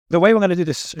the way we're going to do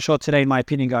this show today, in my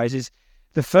opinion, guys, is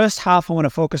the first half I want to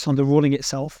focus on the ruling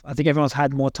itself. I think everyone's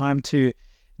had more time to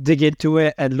dig into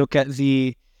it and look at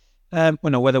the,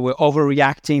 whether we're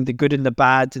overreacting, the good and the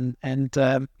bad, and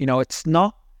it's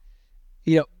not,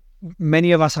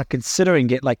 many of us are considering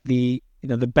it like the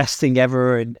best thing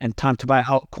ever and time to buy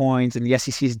altcoins, and the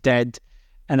SEC is dead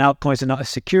and altcoins are not a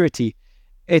security.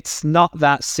 It's not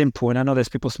that simple. And I know there's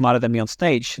people smarter than me on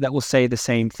stage that will say the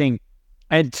same thing.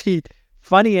 And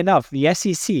funny enough, the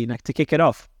SEC, like to kick it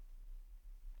off,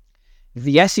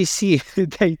 the SEC,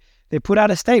 they put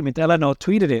out a statement. LNO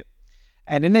tweeted it.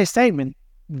 And in their statement,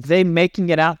 they're making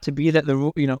it out to be that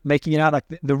making it out like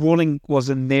the ruling was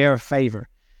in their favor,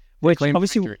 which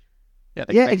obviously,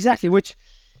 exactly. Which,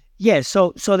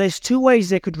 so there's two ways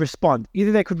they could respond.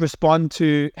 Either they could respond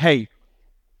to, hey,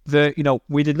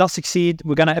 we did not succeed.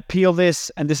 We're going to appeal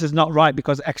this, and this is not right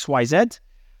because X, Y, Z.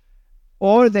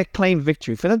 Or they claim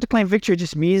victory. For them to claim victory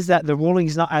just means that the ruling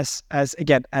is not as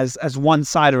one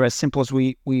side or as simple as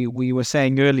we were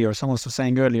saying earlier, or someone was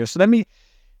saying earlier. So let me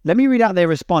read out their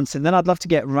response, and then I'd love to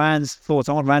get Rand's thoughts.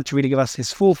 I want Rand to really give us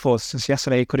his full thoughts since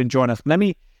yesterday he couldn't join us. Let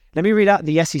me read out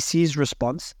the SEC's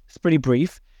response. It's pretty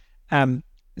brief.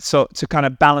 So to kind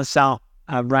of balance out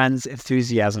Rand's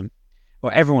enthusiasm,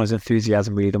 or everyone's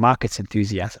enthusiasm, really, the market's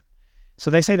enthusiasm. So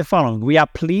they say the following: we are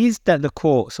pleased that the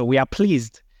court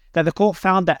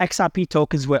found that XRP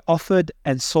tokens were offered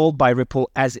and sold by Ripple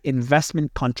as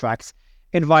investment contracts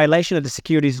in violation of the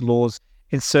securities laws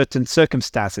in certain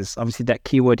circumstances. Obviously, that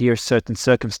keyword here is certain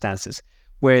circumstances,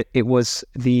 where it was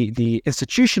the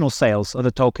institutional sales of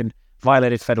the token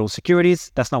violated federal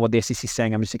securities. That's not what the SEC is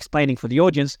saying. I'm just explaining for the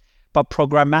audience. But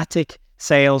programmatic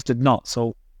sales did not.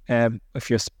 So if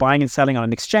you're buying and selling on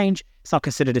an exchange, it's not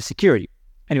considered a security.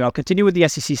 Anyway, I'll continue with the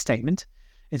SEC statement.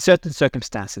 In certain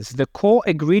circumstances, the court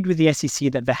agreed with the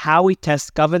SEC that the Howey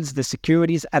test governs the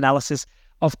securities analysis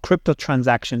of crypto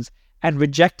transactions and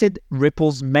rejected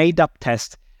Ripple's made-up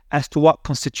test as to what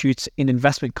constitutes an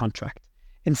investment contract,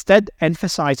 instead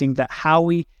emphasizing that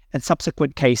Howey and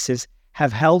subsequent cases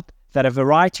have held that a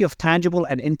variety of tangible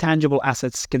and intangible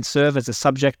assets can serve as a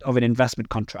subject of an investment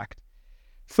contract.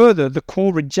 Further, the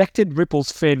court rejected Ripple's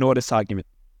fair notice argument,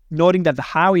 noting that the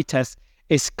Howey test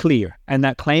is clear and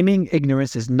that claiming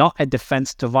ignorance is not a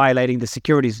defense to violating the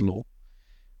securities law.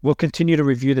 We'll continue to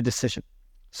review the decision.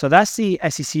 So that's the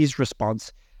SEC's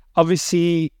response.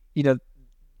 Obviously,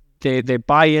 they're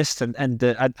biased and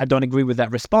I don't agree with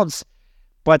that response,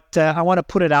 but I want to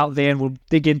put it out there and we'll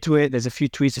dig into it. There's a few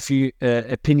tweets, a few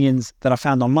opinions that I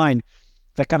found online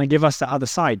that kind of give us the other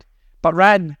side. But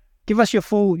Rad, give us your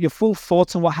full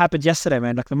thoughts on what happened yesterday,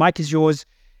 man. Like, the mic is yours.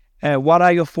 What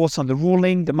are your thoughts on the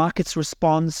ruling, the market's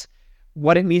response,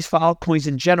 what it means for altcoins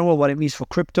in general, what it means for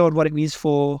crypto, and what it means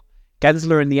for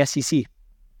Gensler and the SEC?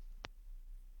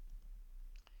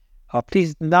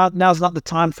 Please, now's not the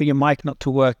time for your mic not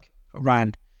to work,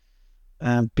 Ryan,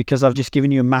 because I've just given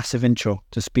you a massive intro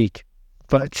to speak.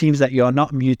 But it seems that you're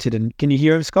not muted. And can you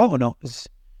hear him, Scott, or not?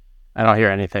 I don't hear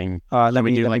anything. Let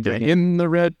me do in the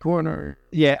red corner.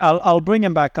 Yeah, I'll bring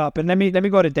him back up, and let me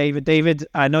go to David. David,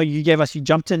 I know you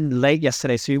jumped in late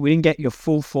yesterday, so we didn't get your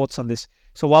full thoughts on this.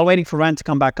 So while waiting for Rand to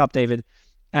come back up, David,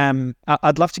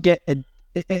 I'd love to get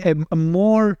a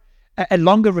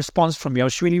longer response from you. I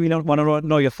just really want to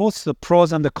know your thoughts, the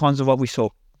pros and the cons of what we saw.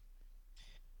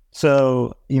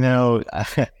 So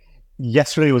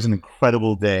yesterday was an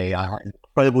incredible day. I had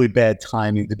incredibly bad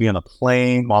timing to be on a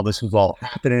plane while this was all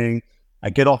happening. I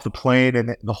get off the plane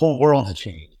and the whole world had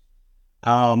changed.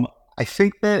 I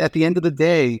think that at the end of the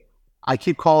day, I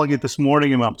keep calling it this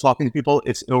morning and when I'm talking to people,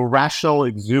 it's irrational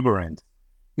exuberance.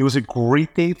 It was a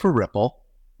great day for Ripple.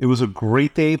 It was a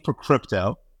great day for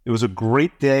crypto. It was a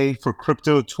great day for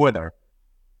crypto Twitter.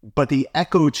 But the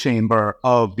echo chamber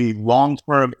of the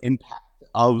long-term impact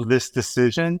of this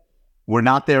decision, we're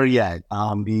not there yet.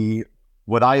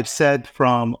 What I've tried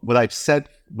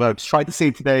to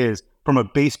say today is, from a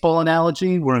baseball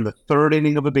analogy, we're in the third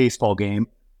inning of a baseball game.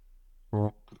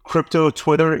 Crypto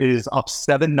Twitter is up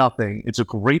 7-0. It's a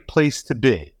great place to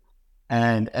be.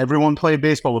 And everyone playing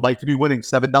baseball would like to be winning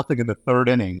 7-0 in the third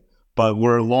inning, but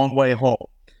we're a long way home.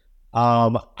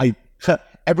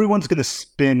 Everyone's going to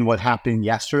spin what happened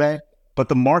yesterday, but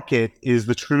the market is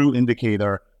the true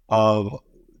indicator of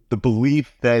the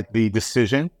belief that the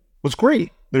decision was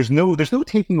great. There's no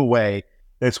taking away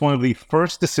that it's one of the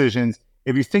first decisions.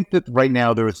 If you think that right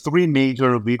now there are 3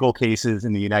 major legal cases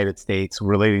in the United States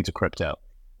relating to crypto.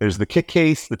 There's the Kik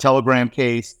case, the Telegram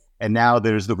case, and now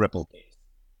there's the Ripple case.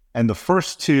 And the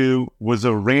first 2 was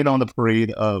a rain on the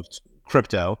parade of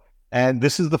crypto. And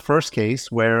this is the first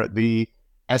case where the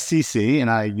SEC, and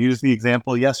I used the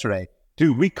example yesterday,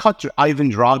 dude, we cut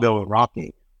Ivan Drago and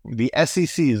Rocky. The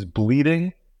SEC is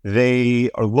bleeding.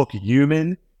 They look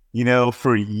human. You know,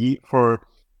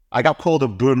 I got called a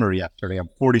boomer yesterday. I'm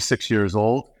 46 years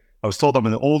old. I was told I'm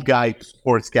an old guy who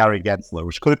supports Gary Gensler,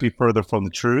 which couldn't be further from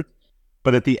the truth.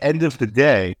 But at the end of the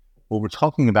day, what we're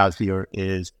talking about here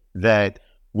is that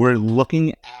we're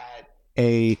looking at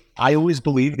I always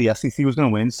believed the SEC was going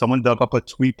to win. Someone dug up a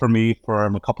tweet for me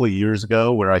from a couple of years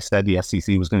ago where I said the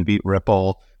SEC was going to beat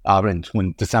Ripple in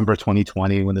December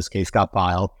 2020 when this case got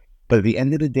filed. But at the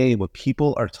end of the day, what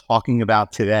people are talking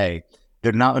about today,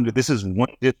 they're not under, this is one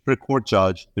district court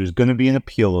judge. There's going to be an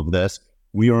appeal of this.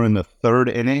 We are in the third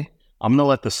inning. I'm going to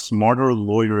let the smarter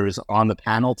lawyers on the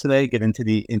panel today get into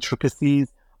the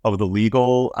intricacies of the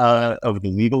legal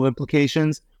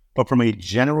implications. But from a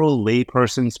general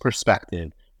layperson's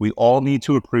perspective, we all need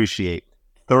to appreciate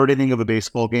third inning of a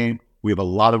baseball game. We have a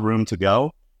lot of room to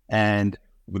go. And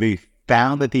they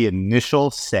found that the initial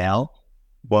sale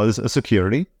was a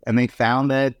security. And they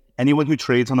found that anyone who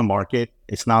trades on the market,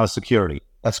 it's not a security.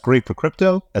 That's great for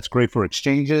crypto. That's great for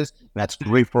exchanges. And that's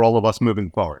great for all of us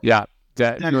moving forward. Yeah.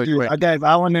 Dave,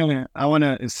 I want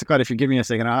to, Scott, if you give me a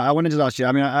second, I want to just ask you,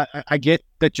 I mean, I get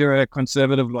that you're a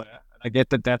conservative lawyer. I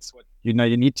get that that's what, you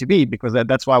need to be, because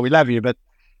that's why we love you. But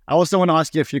I also want to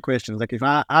ask you a few questions. Like, if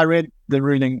I read the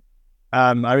ruling,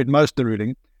 I read most of the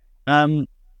ruling. From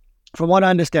what I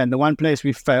understand, the one place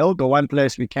we failed, or one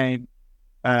place we came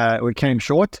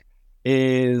short,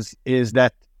 is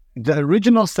that the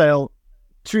original sale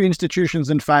to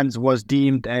institutions and funds was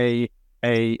deemed a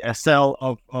sale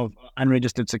of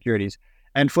unregistered securities,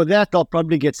 and for that they'll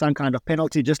probably get some kind of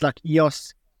penalty, just like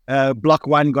EOS Block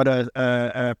One got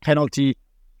a penalty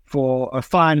for a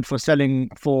fine for selling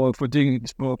they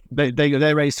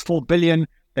raised $4 billion.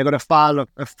 They got a fine of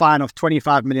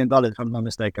 $25 million, if I'm not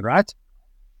mistaken, right?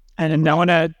 And I want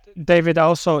to, David, I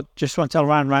also just want to tell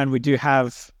Ryan, we do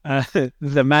have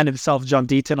the man himself, John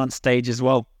Deaton, on stage as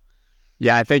well.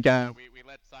 Yeah, I think we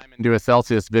let Simon do a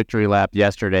Celsius victory lap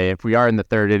yesterday. If we are in the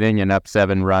third inning and up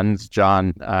 7 runs,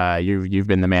 John, you've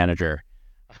been the manager.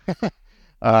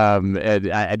 And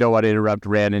I don't want to interrupt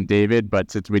Rand and David, but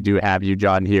since we do have you,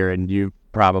 John, here, and you've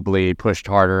probably pushed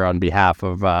harder on behalf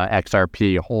of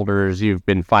XRP holders, you've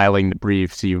been filing the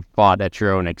briefs, you've fought at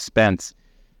your own expense.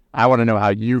 I want to know how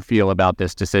you feel about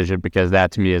this decision, because that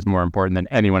to me is more important than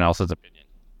anyone else's opinion.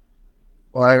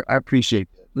 Well, I appreciate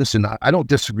it. Listen, I don't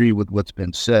disagree with what's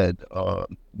been said.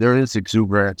 There is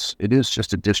exuberance. It is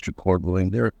just a district court ruling.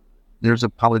 There's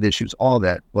appellate issues, all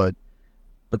that, but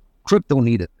crypto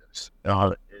needed this.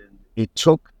 It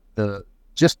took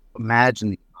just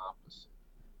imagine the opposite.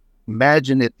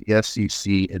 Imagine if the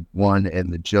SEC had won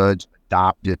and the judge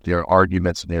adopted their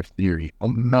arguments and their theory.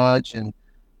 Imagine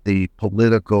the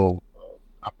political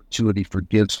opportunity for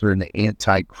Gensler and the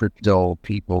anti-crypto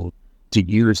people to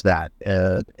use that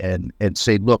and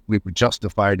say, look, we were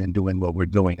justified in doing what we're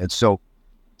doing. And so,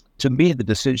 to me, the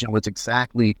decision was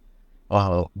exactly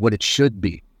what it should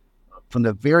be. From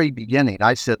the very beginning,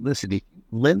 I said, listen, if you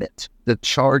limit the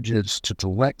charges to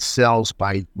direct sales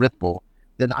by Ripple,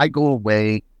 then I go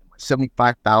away,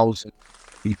 75,000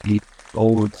 BP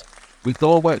gold. We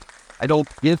go away. I don't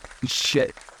give a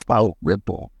shit about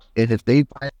Ripple. And if they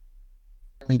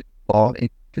violate law,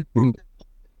 it could prove it.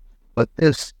 But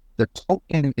the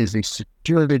token is a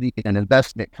security and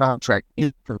investment contract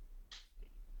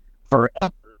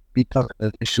forever, because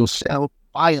the initial sale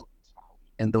violates.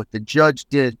 And what the judge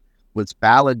did was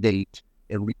validate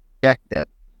and reject that.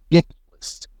 It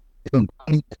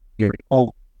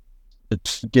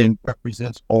again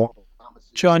represents all the promises.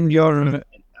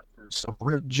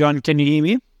 John, can you hear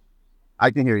me?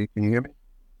 I can hear you. Can you hear me?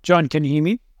 John, can you hear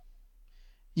me?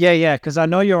 Yeah, because I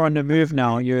know you're on the move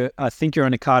now. I think you're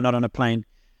in a car, not on a plane.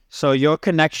 So your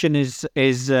connection is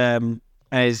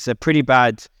pretty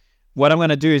bad. What I'm going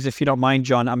to do is, if you don't mind,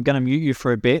 John, I'm going to mute you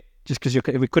for a bit, just because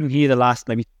we couldn't hear the last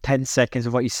maybe 10 seconds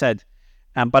of what you said.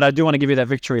 But I do want to give you that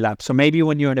victory lap. So maybe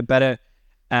when you're in a better,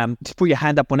 just put your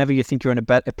hand up whenever you think you're in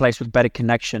a place with better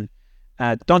connection.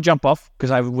 Don't jump off,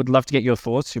 because I would love to get your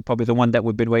thoughts. You're probably the one that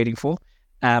we've been waiting for.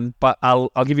 But I'll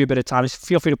give you a bit of time. Just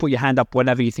feel free to put your hand up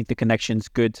whenever you think the connection's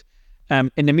good.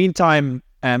 In the meantime,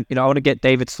 I want to get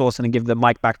David's thoughts and then give the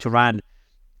mic back to Rand,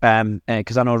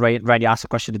 because I know Randy asked a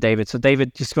question to David. So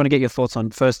David, just want to get your thoughts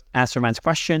on, first answer Rand's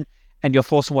question and your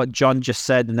thoughts on what John just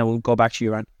said, and then we'll go back to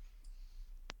you, Rand.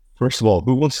 First of all,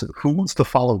 who wants to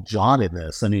follow John in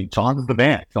this? I mean, John's the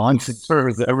man. John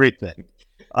serves everything.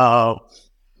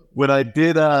 When I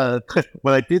did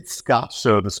Scott's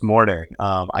show this morning,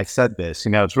 I said this.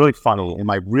 It's really funny. In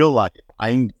my real life,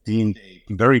 I'm deemed a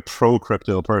very pro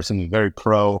crypto person, very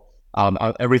pro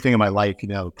Everything in my life,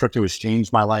 crypto has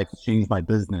changed my life, it's changed my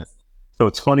business. So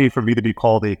it's funny for me to be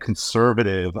called a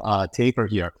conservative taker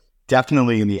here.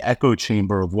 Definitely in the echo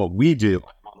chamber of what we do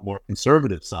on the more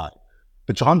conservative side.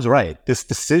 But John's right. This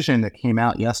decision that came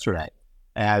out yesterday,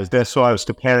 so I was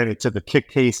comparing it to the Kick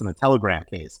case and the Telegram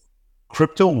case.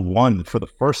 Crypto won for the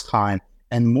first time,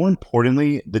 and more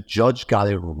importantly, the judge got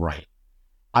it right.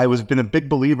 I was been a big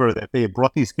believer that they had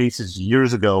brought these cases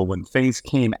years ago when things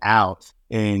came out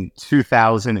in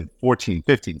 2014,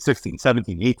 15, 16,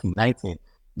 17, 18, 19.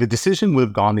 The decision would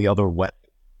have gone the other way.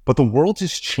 But the world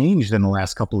has changed in the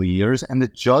last couple of years, and the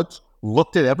judge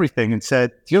looked at everything and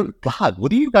said, dear God,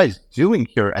 what are you guys doing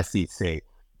here, SEC?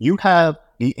 You have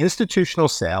the institutional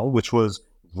sale, which was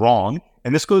wrong.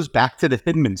 And this goes back to the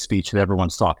Hinman speech that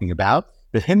everyone's talking about.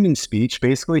 The Hinman speech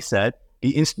basically said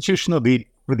the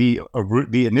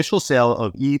initial sale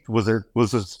of ETH was a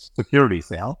security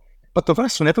sale. But the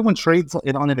rest, when everyone trades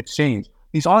it on an exchange,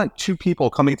 these aren't two people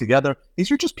coming together.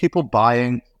 These are just people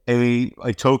buying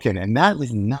a token, and that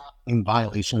is not in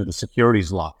violation of the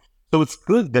securities law. So it's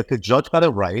good that the judge got it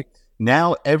right.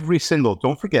 Now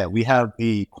don't forget, we have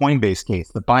the Coinbase case,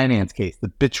 the Binance case, the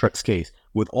Bittrex case,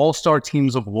 with all-star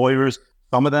teams of lawyers,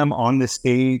 some of them on the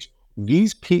stage.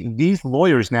 These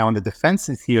lawyers now, and the defense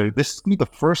is here, this is going to be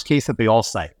the first case that they all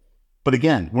cite. But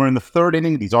again, we're in the third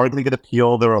inning. These are going to get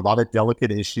appealed. There are a lot of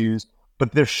delicate issues,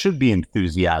 but there should be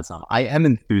enthusiasm. I am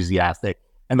enthusiastic,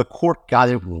 and the court got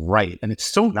it right. And it's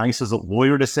so nice as a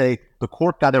lawyer to say the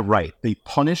court got it right. They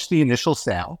punished the initial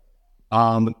sale.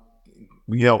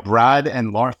 Brad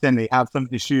and Larson, they have some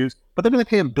issues, but they're going to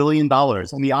pay $1 billion.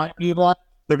 And the irony of that,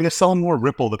 they're going to sell more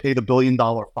Ripple to pay the $1 billion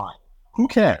fine. Who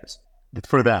cares? It's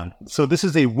for them. So this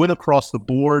is a win across the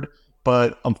board,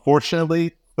 but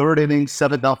unfortunately, third inning,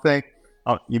 7-0.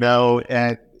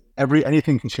 And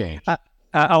anything can change.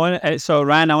 So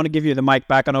Ryan, I want to give you the mic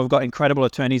back. I know we've got incredible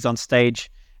attorneys on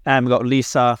stage. We've got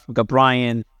Lisa, we've got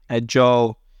Bryan,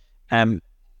 Joe,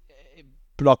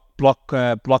 Block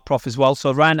Prof as well.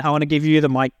 So Ryan, I want to give you the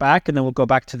mic back, and then we'll go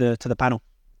back to the panel.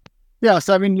 Yeah.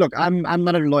 So look, I'm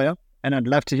not a lawyer, and I'd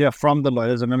love to hear from the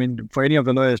lawyers. And for any of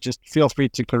the lawyers, just feel free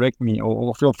to correct me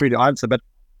or feel free to answer. But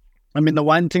the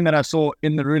one thing that I saw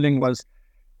in the ruling was,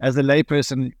 as a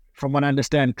layperson, from what I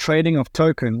understand, trading of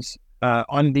tokens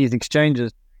on these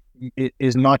exchanges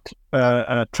is not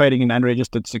trading in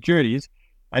unregistered securities.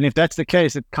 And if that's the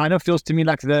case, it kind of feels to me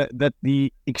like that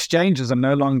the exchanges are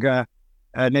no longer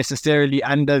necessarily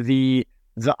under the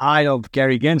eye of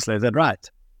Gary Gensler. Is that right?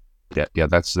 Yeah.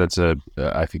 That's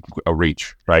I think a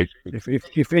reach, right?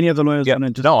 If any of the lawyers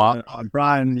want to just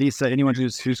Bryan, Lisa, anyone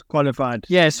who's qualified.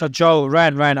 Yeah. So Joe,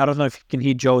 Ryan, I don't know if you can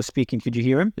hear Joe speaking. Could you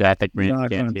hear him? Yeah, I think we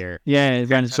can't hear. Yeah,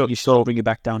 Ryan, so you should bring it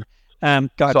back down. So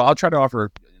I'll try to offer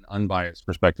an unbiased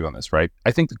perspective on this, right?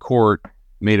 I think the court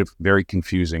made a very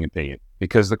confusing opinion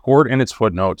because the court in its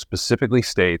footnote specifically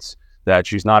states that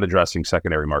she's not addressing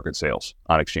secondary market sales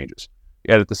on exchanges.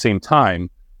 Yet at the same time,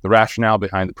 the rationale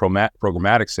behind the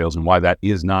programmatic sales and why that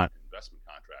is not an investment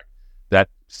contract, that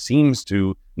seems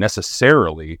to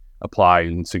necessarily apply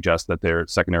and suggest that their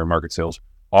secondary market sales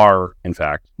are, in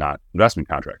fact, not investment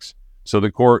contracts. So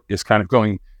the court is kind of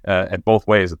going at both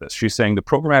ways of this. She's saying the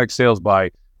programmatic sales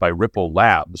by Ripple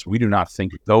Labs, we do not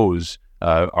think those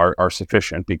are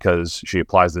sufficient because she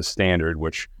applies this standard,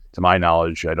 which, to my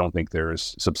knowledge, I don't think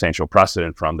there's substantial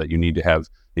precedent from that you need to have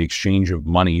the exchange of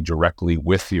money directly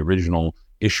with the original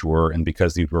issuer. And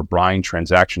because these were Bryan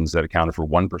transactions that accounted for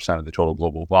 1% of the total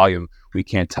global volume, we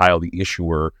can't tile the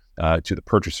issuer to the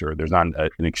purchaser. There's not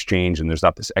an exchange, and there's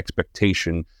not this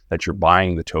expectation that you're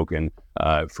buying the token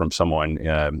from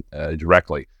someone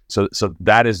directly. So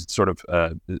that is sort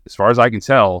of, as far as I can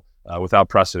tell, without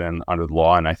precedent under the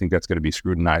law, and I think that's going to be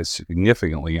scrutinized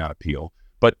significantly on appeal.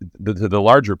 But the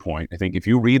larger point, I think if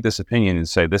you read this opinion and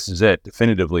say this is it,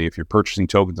 definitively, if you're purchasing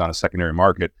tokens on a secondary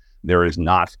market, there is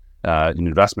not an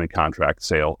investment contract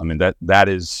sale. I mean, that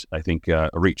is, I think, a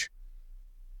reach.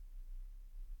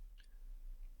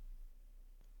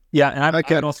 Yeah, and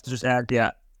I'd also just add,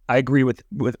 I agree with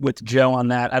Joe on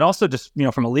that. I'd also just,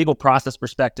 from a legal process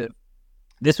perspective,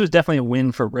 this was definitely a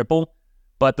win for Ripple,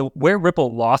 but where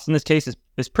Ripple lost in this case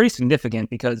is pretty significant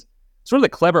because sort of the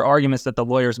clever arguments that the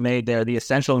lawyers made there, the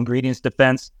essential ingredients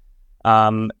defense,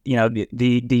 the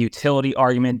utility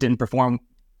argument didn't perform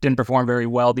very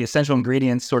well. The essential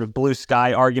ingredients sort of blue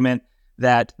sky argument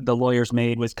that the lawyers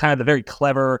made was kind of the very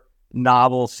clever,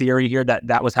 novel theory here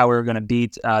that was how we were going to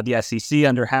beat the SEC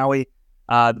under Howey.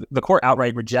 The court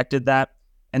outright rejected that.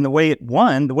 And the way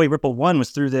Ripple won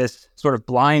was through this sort of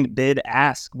blind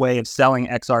bid-ask way of selling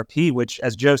XRP, which,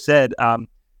 as Joe said, I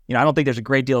don't think there's a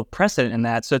great deal of precedent in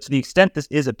that. So to the extent this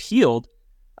is appealed,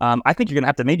 I think you're going to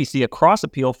have to maybe see a cross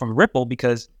appeal from Ripple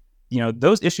because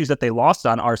those issues that they lost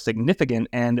on are significant,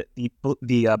 and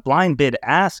the blind bid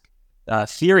ask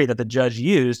theory that the judge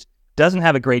used doesn't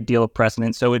have a great deal of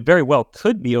precedent, so it very well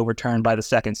could be overturned by the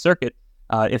Second Circuit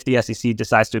if the SEC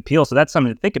decides to appeal. So that's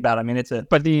something to think about. I mean,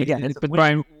 but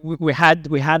Bryan, we had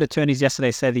attorneys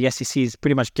yesterday say the SEC is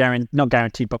pretty much not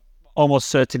guaranteed, but almost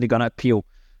certainly going to appeal.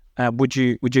 Would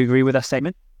you agree with that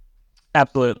statement?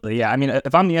 Absolutely, yeah. I mean,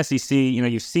 if I'm the SEC,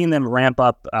 you've seen them ramp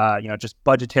up, just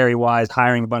budgetary wise,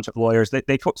 hiring a bunch of lawyers.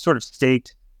 They sort of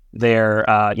staked their,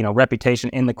 reputation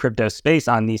in the crypto space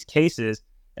on these cases.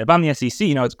 If I'm the SEC,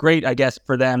 it's great, I guess,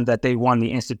 for them that they won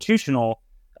the institutional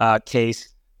case,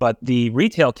 but the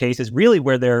retail case is really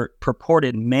where their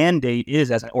purported mandate is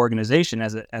as an organization,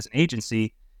 as an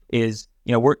agency, is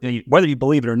whether you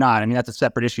believe it or not. I mean, that's a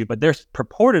separate issue, but they're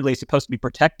purportedly supposed to be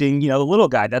protecting the little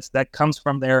guy. That comes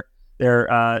from their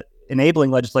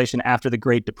enabling legislation after the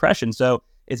Great Depression. So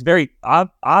it's very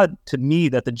odd to me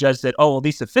that the judge said, oh, well,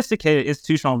 these sophisticated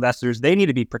institutional investors, they need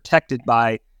to be protected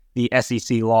by the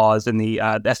SEC laws and the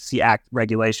SEC Act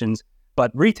regulations,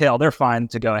 but retail, they're fine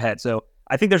to go ahead. So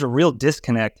I think there's a real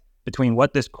disconnect between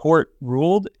what this court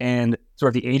ruled and sort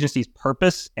of the agency's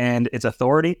purpose and its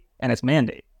authority and its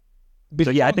mandate.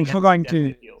 I think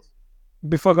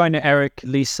before going to Eric,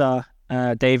 Lisa,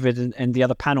 David, and the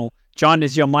other panel, John,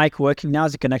 is your mic working now?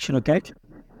 Is the connection okay?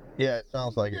 Yeah, it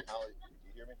sounds like it. Can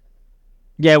you hear me?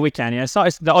 Yeah, we can. Yeah, so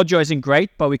the audio isn't great,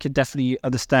 but we can definitely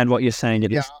understand what you're saying. I'll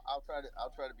try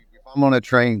to be brief. I'm on a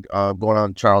train going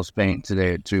on Charles Spain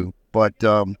today too, but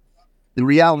the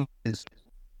reality is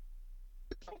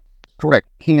correct.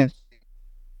 Can't.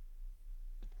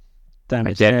 Damn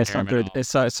it! Yeah, it's not good.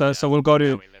 So we'll go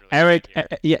to Eric.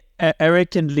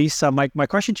 Eric and Lisa. My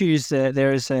question to you is: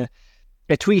 there is a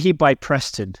tweet here by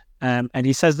Preston. And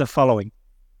he says the following.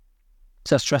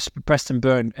 So Preston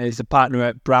Byrne is a partner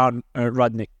at Brown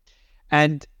Rudnick.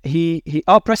 And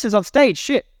Preston's on stage.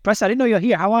 Shit. Preston, I didn't know you're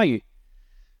here. How are you?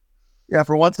 Yeah,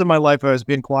 for once in my life, I was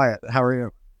being quiet. How are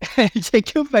you?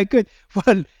 Jacob, very good.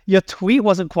 Well, your tweet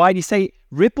wasn't quiet. You say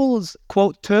Ripple's,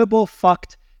 quote, turbo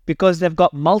fucked because they've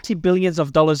got multi-billions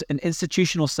of dollars in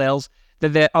institutional sales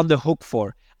that they're on the hook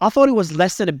for. I thought it was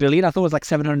less than $1 billion. I thought it was like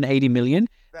 780 million.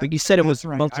 But you said it was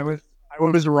right. I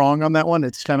was wrong on that one.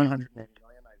 It's 780 million.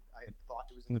 I thought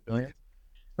it was in the billions.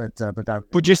 But that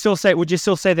would you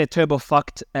still say they're turbo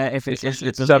fucked if it's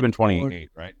 728,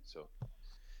 right?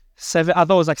 So I thought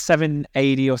it was like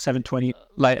 780 or 720.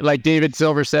 Like David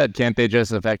Silver said, can't they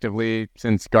just effectively,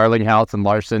 since Garlinghouse and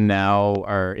Larson now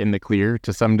are in the clear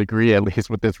to some degree, at least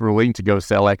with this ruling, to go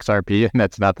sell XRP, and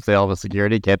that's not the sale of a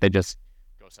security, can't they just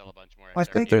go sell a bunch more XRP? I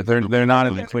think they're not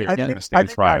in the clear. They're going to stand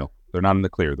trial. They're not in the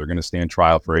clear. They're going to stand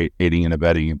trial for aiding and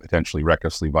abetting and potentially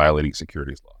recklessly violating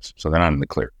securities laws. So they're not in the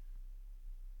clear.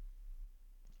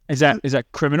 Is that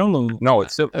criminal? Or? No,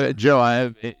 it's still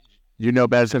Joe. You know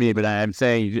better than me, but I'm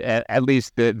saying at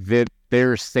least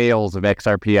their sales of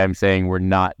XRP, I'm saying, were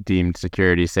not deemed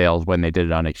security sales when they did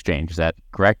it on exchange. Is that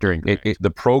correct or incorrect?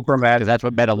 The programmatic, because that's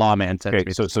what Meta Lawman said.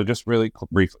 Okay, so just really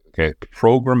briefly, okay,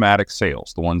 programmatic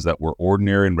sales, the ones that were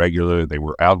ordinary and regular, they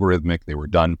were algorithmic, they were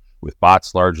done with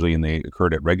bots largely, and they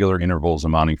occurred at regular intervals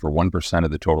amounting for 1%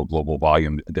 of the total global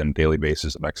volume on a daily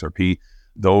basis of XRP.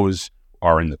 Those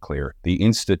are in the clear. The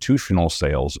institutional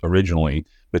sales originally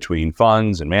between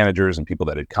funds and managers and people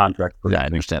that had contract. Yeah, I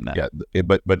understand that. Yeah,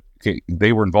 but okay,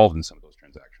 they were involved in some of those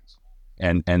transactions,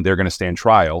 and they're going to stand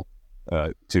trial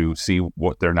to see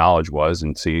what their knowledge was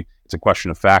and see. It's a question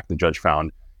of fact. The judge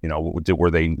found, were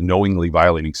they knowingly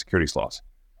violating securities laws?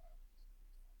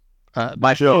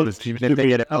 My show is even if they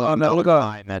get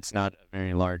fine, that's not a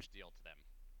very large deal to them.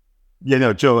 Yeah,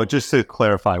 no, Joe. Just to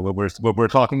clarify what we're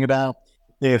talking about,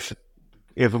 if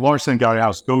Larson and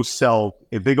Garlinghouse go sell,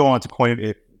 if they go on to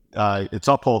Coinbase, it's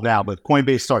uphold now, but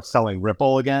Coinbase starts selling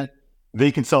Ripple again,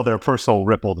 they can sell their personal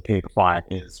Ripple to pay the fine.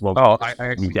 Is what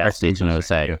that's what I was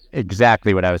saying.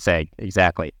 Exactly what I was saying.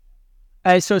 Exactly.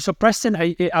 So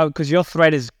Preston, because your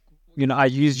thread is. I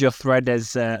used your thread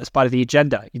as part of the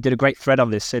agenda. You did a great thread on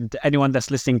this. And anyone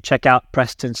that's listening, check out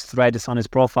Preston's thread. It's on his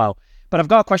profile. But I've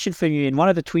got a question for you. In one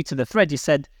of the tweets of the thread, you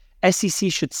said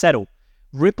SEC should settle.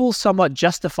 Ripple somewhat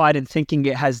justified in thinking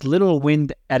it has little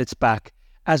wind at its back,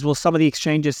 as will some of the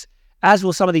exchanges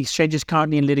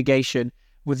currently in litigation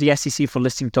with the SEC for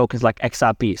listing tokens like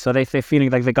XRP. So they're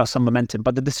feeling like they got some momentum.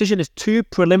 But the decision is too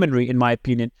preliminary, in my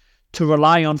opinion, to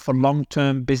rely on for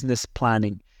long-term business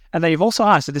planning. And then you've also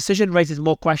asked, the decision raises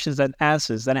more questions than it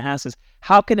answers.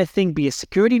 How can a thing be a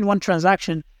security in one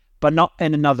transaction, but not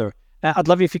in another? I'd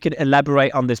love you if you could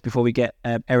elaborate on this before we get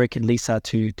Eric and Lisa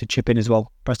to chip in as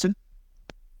well. Preston?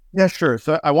 Yeah, sure.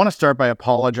 So I want to start by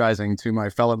apologizing to my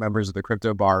fellow members of the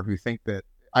crypto bar who think that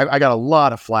I got a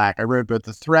lot of flack. I wrote both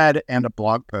a thread and a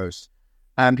blog post.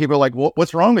 And people are like,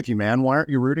 what's wrong with you, man? Why aren't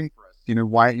you rooting for us?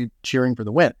 Why aren't you cheering for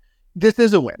the win? This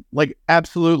is a win. Like,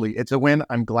 absolutely. It's a win.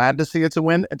 I'm glad to see it's a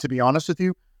win. And to be honest with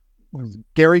you,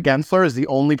 Gary Gensler is the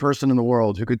only person in the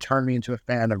world who could turn me into a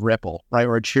fan of Ripple, right?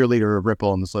 Or a cheerleader of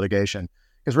Ripple in this litigation.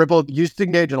 Because Ripple used to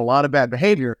engage in a lot of bad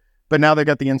behavior, but now they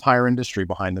got the entire industry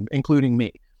behind them, including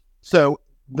me. So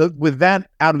with that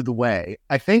out of the way,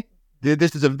 I think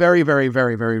this is a very, very,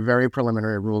 very, very, very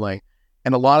preliminary ruling.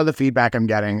 And a lot of the feedback I'm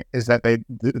getting is that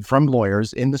from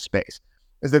lawyers in the space,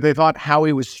 is that they thought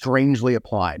Howey was strangely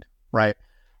applied, right?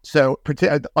 So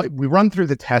we run through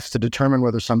the test to determine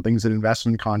whether something's an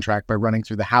investment contract by running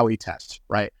through the Howey test,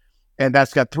 right? And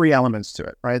that's got three elements to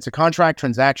it, right? It's a contract,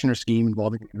 transaction, or scheme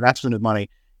involving investment of money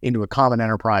into a common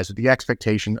enterprise with the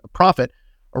expectation of profit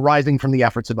arising from the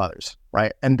efforts of others,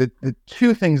 right? And the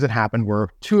two things that happened were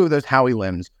two of those Howey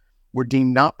limbs were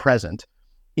deemed not present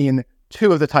in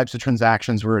two of the types of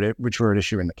transactions which were at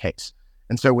issue in the case.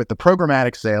 And so with the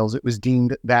programmatic sales, it was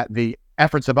deemed that the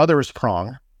efforts of others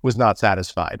prong was not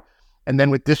satisfied. And then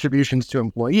with distributions to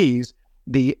employees,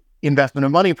 the investment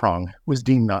of money prong was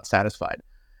deemed not satisfied.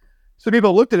 So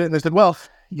people looked at it and they said, well,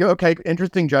 okay,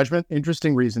 interesting judgment,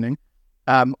 interesting reasoning.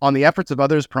 On the efforts of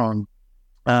others prong,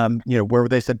 where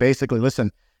they said basically,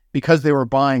 listen, because they were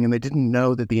buying and they didn't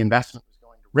know that the investment was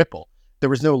going to Ripple, there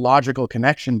was no logical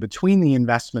connection between the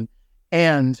investment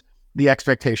and the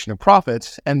expectation of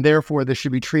profits, and therefore this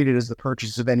should be treated as the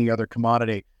purchase of any other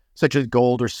commodity, such as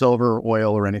gold or silver or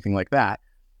oil or anything like that.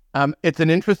 It's an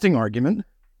interesting argument,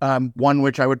 one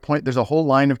which I would point, there's a whole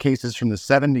line of cases from the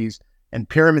 70s and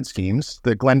pyramid schemes.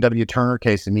 The Glenn W. Turner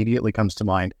case immediately comes to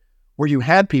mind, where you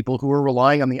had people who were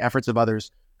relying on the efforts of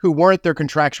others who weren't their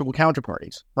contractual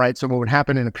counterparties, right? So what would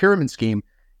happen in a pyramid scheme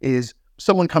is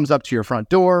someone comes up to your front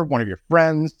door, one of your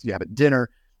friends, you have a dinner,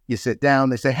 you sit down,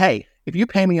 they say, hey, if you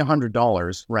pay me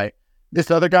 $100, right,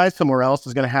 this other guy somewhere else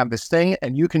is going to have this thing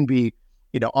and you can be,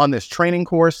 on this training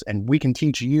course and we can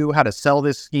teach you how to sell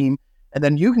this scheme and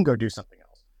then you can go do something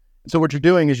else. So what you're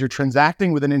doing is you're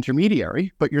transacting with an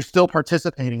intermediary, but you're still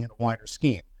participating in a wider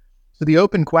scheme. So the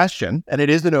open question, and it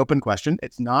is an open question,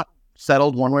 it's not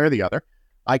settled one way or the other.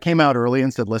 I came out early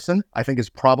and said, listen, I think it's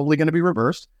probably going to be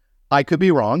reversed. I could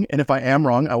be wrong. And if I am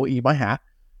wrong, I will eat my hat.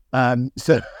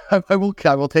 So I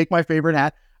will take my favorite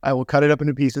hat. I will cut it up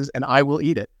into pieces and I will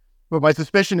eat it. But my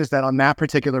suspicion is that on that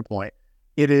particular point,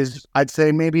 it is, I'd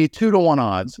say maybe 2-to-1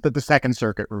 odds that the Second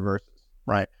Circuit reverses,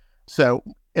 right? So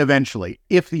eventually,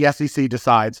 if the SEC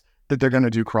decides that they're going to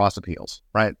do cross appeals,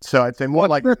 right? So I'd say more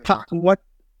like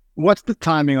what's the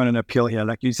timing on an appeal here?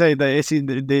 Like you say, the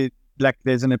SEC, like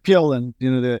there's an appeal, and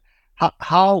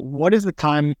what is the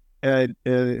time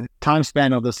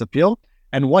span of this appeal,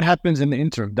 and what happens in the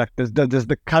interim? Like, does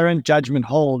the current judgment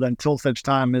hold until such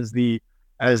time as the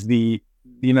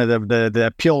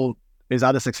appeal is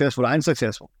either successful or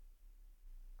unsuccessful?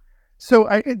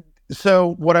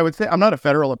 So what I would say, I'm not a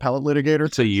federal appellate litigator.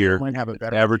 It's a year. Might have a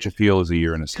better average appeal is a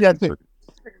year in a circuit.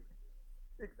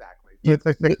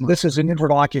 Exactly. This is an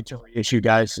interlocutory issue,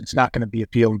 guys. It's not going to be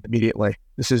appealed immediately.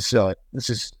 This is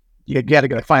you got to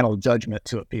get a final judgment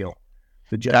to appeal.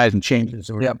 The judge changes.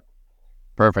 Yep.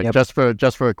 Perfect. Yep.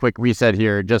 Just for a quick reset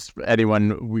here, just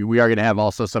anyone, we are going to have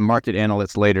also some market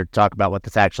analysts later to talk about what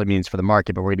this actually means for the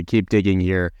market, but we're going to keep digging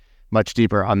here much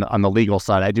deeper on the legal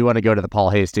side. I do want to go to the Paul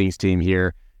Hastings team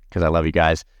here because I love you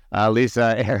guys.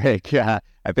 Lisa, Eric, I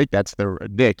think that's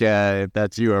Nick.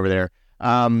 That's you over there.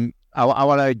 I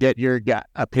want to get your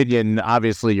opinion.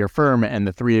 Obviously, your firm and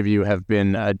the three of you have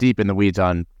been deep in the weeds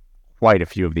on quite a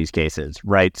few of these cases,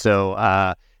 right?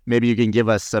 So maybe you can give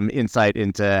us some insight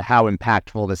into how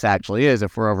impactful this actually is,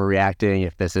 if we're overreacting,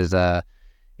 if this is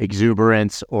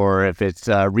exuberance, or if it's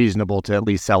reasonable to at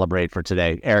least celebrate for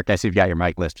today. Eric, I see you've got your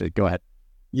mic listed. Go ahead.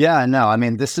 Yeah, no, I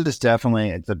mean, this is definitely,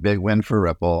 it's a big win for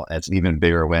Ripple. It's an even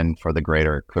bigger win for the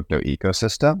greater crypto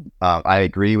ecosystem. I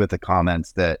agree with the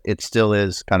comments that it still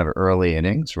is kind of early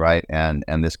innings, right? And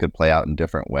this could play out in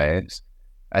different ways.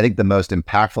 I think the most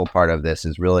impactful part of this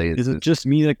is really... Is it just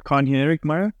me that can't hear Eric,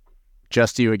 Mara?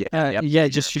 Just you again. Yep. Yeah,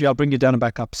 just you. I'll bring you down and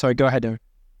back up. Sorry, go ahead, Eric.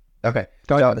 Okay.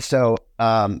 So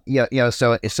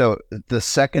the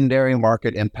secondary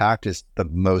market impact is the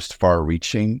most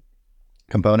far-reaching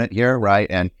component here, right?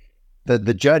 And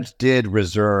the judge did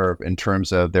reserve in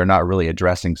terms of they're not really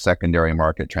addressing secondary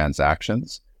market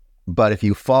transactions. But if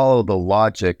you follow the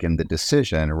logic in the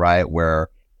decision, right, where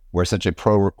such a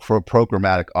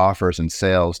programmatic offers and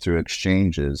sales through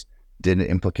exchanges didn't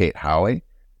implicate Howey,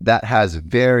 that has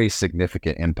very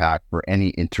significant impact for any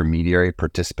intermediary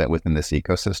participant within this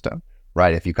ecosystem,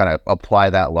 right? If you kind of apply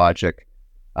that logic,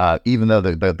 even though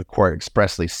the court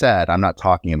expressly said, I'm not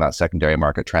talking about secondary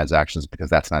market transactions because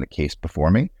that's not a case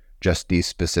before me, just these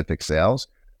specific sales.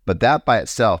 But that by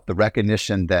itself, the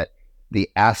recognition that the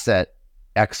asset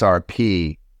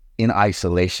XRP in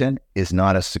isolation is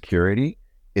not a security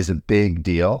is a big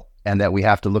deal. And that we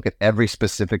have to look at every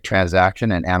specific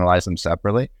transaction and analyze them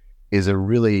separately is a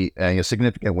really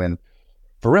significant win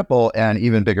for Ripple and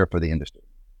even bigger for the industry.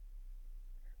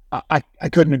 I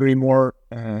couldn't agree more,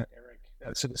 Eric.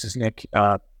 So this is Nick.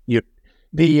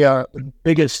 The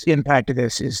biggest impact of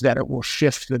this is that it will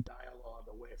shift the dialogue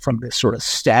away from this sort of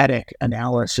static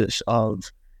analysis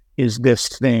of, is this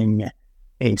thing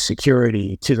a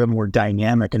security, to the more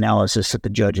dynamic analysis that the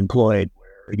judge employed,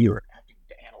 where you're having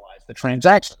to analyze the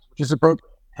transactions, which is appropriate.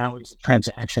 How is a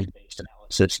transaction-based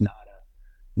analysis,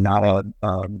 not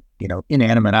a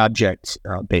inanimate object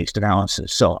based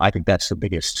analysis? So I think that's the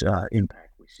biggest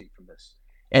impact we see from this.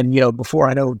 And before,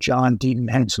 I know John Deaton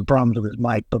had some problems with his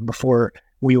mic, but before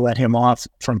we let him off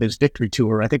from his victory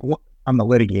tour, I think I'm the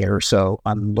litigator, so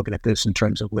I'm looking at this in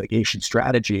terms of litigation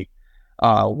strategy.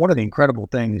 One of the incredible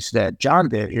things that John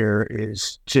did here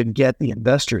is to get the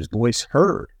investor's voice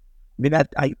heard. I mean,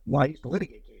 I used to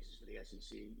litigate cases for the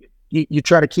SEC. You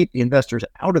try to keep the investors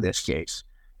out of this case,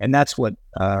 and that's what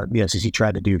the SEC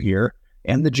tried to do here.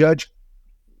 And the judge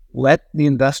let the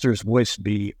investor's voice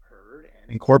be heard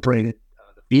and incorporated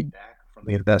the feedback from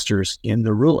the investors in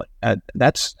the ruling.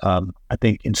 That's, I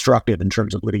think, instructive in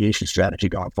terms of litigation strategy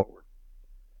going forward.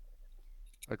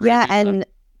 Yeah, and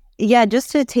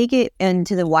just to take it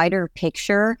into the wider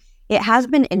picture, it has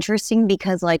been interesting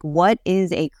because, what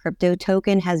is a crypto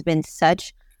token has been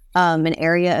such an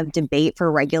area of debate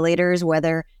for regulators,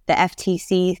 whether the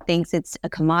FTC thinks it's a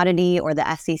commodity or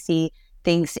the SEC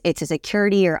thinks it's a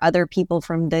security, or other people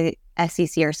from the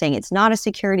SEC are saying it's not a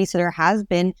security. So there has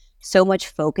been so much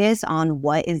focus on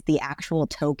what is the actual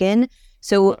token.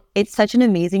 So it's such an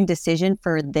amazing decision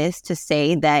for this to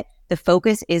say that the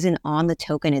focus isn't on the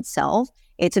token itself.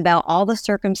 It's about all the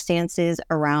circumstances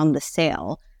around the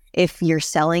sale. If you're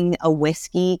selling a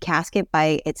whiskey casket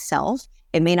by itself,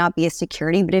 it may not be a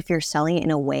security, but if you're selling it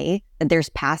in a way that there's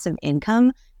passive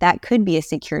income, that could be a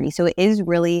security. So it is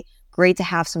really great to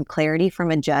have some clarity from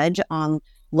a judge on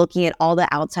looking at all the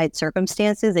outside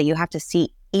circumstances, that you have to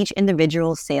see each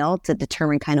individual sale to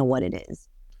determine kind of what it is.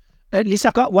 Lisa,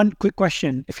 I've got one quick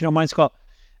question, if you don't mind, Scott.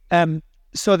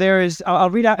 So there is, I'll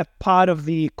read out a part of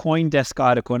the CoinDesk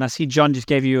article, and I see John just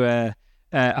gave you a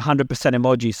 100%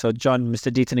 emoji. So John,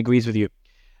 Mr. Deaton agrees with you.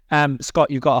 Scott,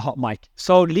 you've got a hot mic.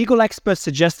 So legal experts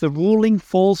suggest the ruling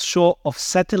falls short of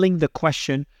settling the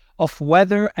question of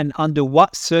whether and under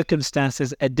what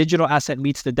circumstances a digital asset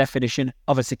meets the definition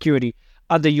of a security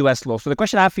under US law. So the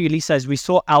question I have for you, Lisa, is we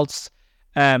saw alts,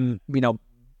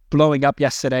 blowing up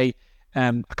yesterday. I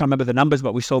can't remember the numbers,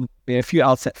 but we saw a few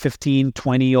alts at 15,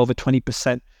 20, over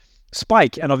 20%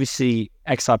 spike. And obviously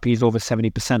XRP is over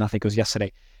 70%, I think it was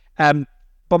yesterday.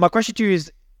 But my question to you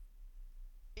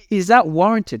is that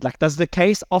warranted? Does the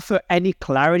case offer any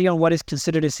clarity on what is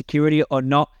considered a security or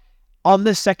not on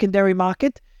the secondary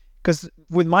market? Because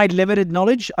with my limited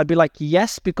knowledge, I'd be like,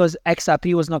 yes, because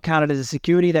XRP was not counted as a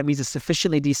security. That means it's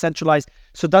sufficiently decentralized.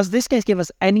 So does this case give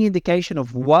us any indication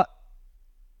of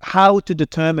how to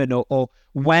determine or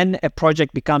when a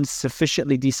project becomes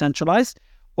sufficiently decentralized,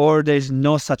 or there's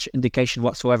no such indication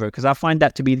whatsoever? Because I find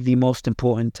that to be the most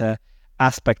important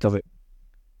aspect of it.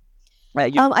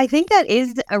 I think that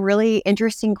is a really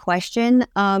interesting question.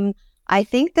 I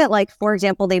think that, for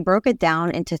example, they broke it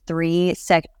down into three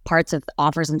parts of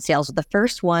offers and sales. The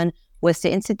first one was to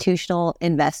institutional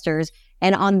investors.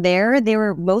 And on there, they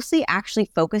were mostly actually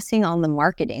focusing on the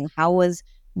marketing. How was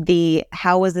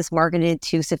this marketed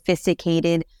to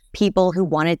sophisticated people who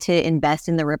wanted to invest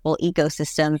in the Ripple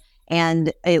ecosystem?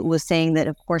 And it was saying that,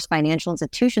 of course, financial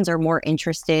institutions are more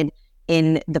interested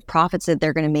in the profits that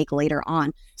they're going to make later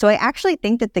on. So I actually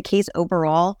think that the case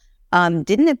overall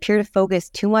didn't appear to focus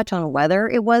too much on whether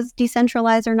it was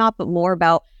decentralized or not, but more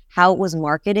about how it was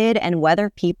marketed and whether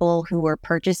people who were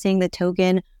purchasing the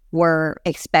token were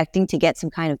expecting to get some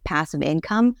kind of passive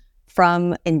income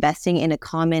from investing in a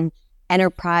common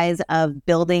enterprise of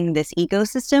building this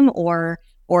ecosystem or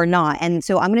not. And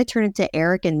so I'm going to turn it to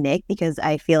Eric and Nick, because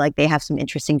I feel like they have some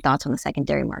interesting thoughts on the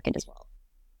secondary market as well.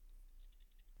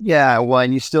 Yeah, well,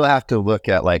 and you still have to look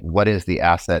at what is the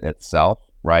asset itself,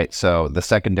 right? So the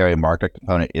secondary market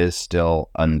component is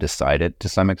still undecided to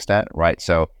some extent, right?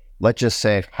 So let's just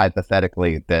say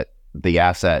hypothetically that the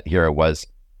asset here was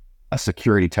a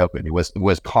security token. It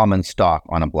was common stock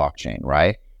on a blockchain,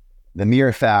 right? the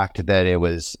mere fact that it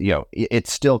was,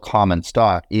 it's still common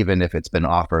stock, even if it's been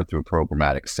offered through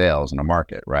programmatic sales in a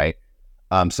market, right?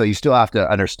 So you still have to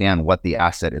understand what the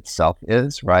asset itself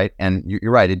is, right? And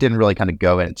you're right, it didn't really kind of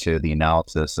go into the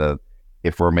analysis of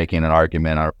if we're making an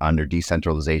argument under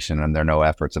decentralization and there are no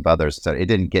efforts of others. So it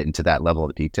didn't get into that level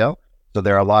of detail. So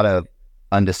there are a lot of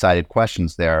undecided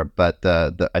questions there. But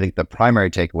I think the primary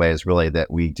takeaway is really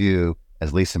that we do,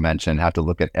 as Lisa mentioned, have to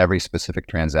look at every specific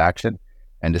transaction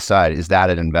and decide, is that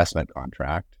an investment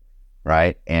contract,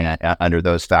 right? And under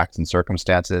those facts and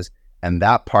circumstances, and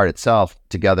that part itself,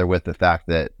 together with the fact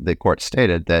that the court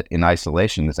stated that in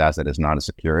isolation, this asset is not a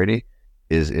security,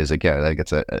 is again, I think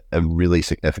it's a really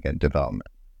significant development.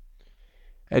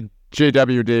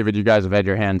 JW, David, you guys have had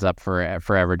your hands up for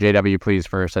forever. JW, please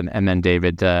first, and then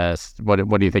David,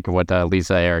 what do you think of what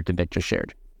Lisa, Eric, and Nick just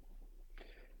shared?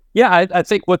 Yeah, I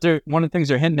think one of the things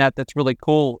they're hinting at that's really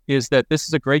cool is that this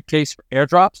is a great case for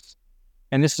airdrops,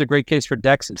 and this is a great case for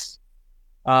DEXs.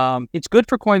 It's good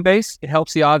for Coinbase. It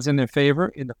helps the odds in their favor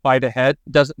in the fight ahead.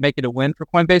 It doesn't make it a win for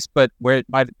Coinbase, but where it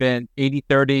might have been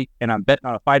 80-30, and I'm betting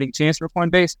on a fighting chance for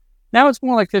Coinbase, now it's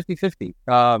more like 50-50,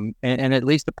 and at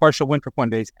least a partial win for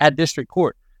Coinbase at district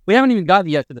court. We haven't even gotten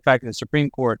yet to the fact that the Supreme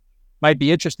Court might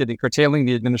be interested in curtailing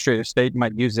the administrative state,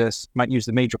 might use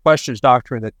the major questions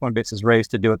doctrine that Coinbase has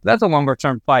raised to do it. But that's a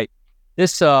longer-term fight.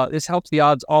 This helps the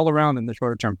odds all around in the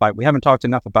shorter-term fight. We haven't talked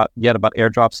enough about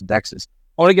airdrops and DEXs.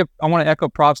 I want to echo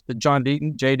props to John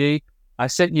Deaton, JD. I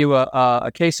sent you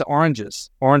a case of oranges.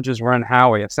 Oranges were in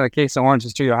Howie. I sent a case of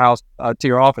oranges to your house, to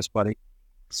your office, buddy.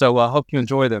 So I hope you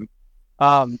enjoy them.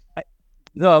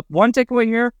 The one takeaway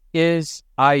here is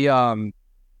I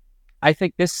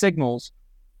think this signals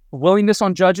willingness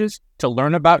on judges to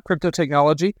learn about crypto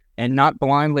technology and not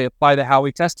blindly apply the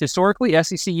Howey test. Historically,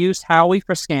 SEC used Howey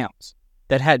for scams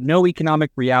that had no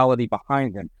economic reality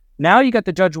behind them. Now you got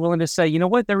the judge willing to say, you know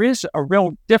what, there is a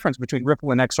real difference between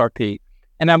Ripple and XRP.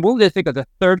 And I'm willing to think of the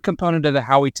third component of the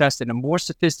Howey test in a more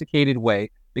sophisticated way,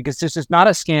 because this is not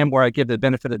a scam where I give the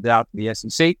benefit of the doubt to the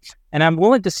SEC. And I'm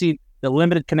willing to see the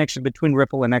limited connection between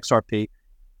Ripple and XRP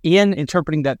in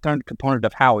interpreting that third component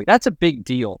of Howey. That's a big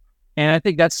deal. And I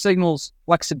think that signals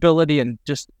flexibility and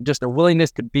just a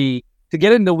willingness to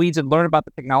get in the weeds and learn about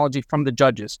the technology from the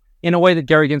judges in a way that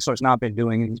Gary Gensler has not been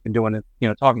doing, and he's been doing it,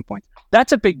 talking points.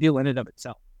 That's a big deal in and of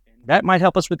itself. And that might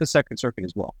help us with the Second Circuit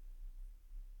as well.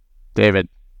 David,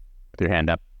 with your hand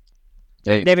up.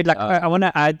 Hey, David, I want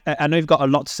to add, I know you've got a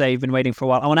lot to say, you've been waiting for a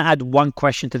while. I want to add one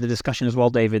question to the discussion as well,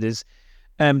 David, is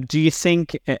do you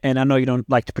think, and I know you don't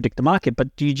like to predict the market,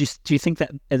 but do you think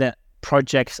that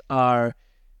projects are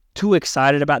too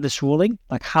excited about this ruling?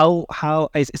 Like how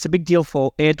it's a big deal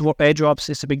for airdrops,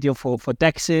 it's a big deal for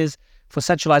DEXs, for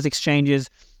centralized exchanges,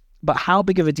 but how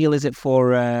big of a deal is it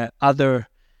for other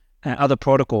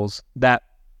protocols that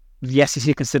the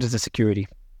SEC considers a security?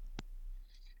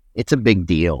 It's a big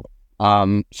deal.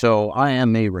 So I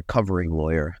am a recovering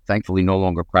lawyer, thankfully no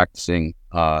longer practicing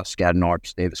Skadden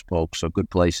Arps, Davis Polk, so good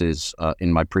places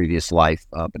in my previous life,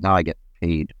 but now I get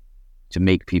paid to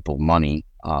make people money.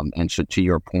 And so to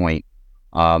your point,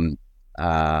 I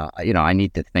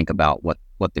need to think about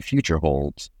what the future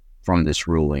holds from this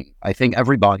ruling. I think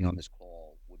everybody on this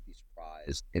call would be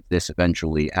surprised if this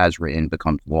eventually, as written,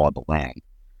 becomes law of the land.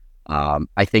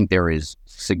 I think there is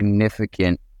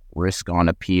significant risk on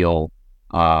appeal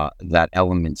that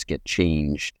elements get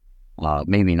changed,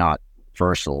 maybe not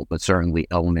universal, but certainly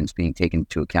elements being taken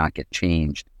into account get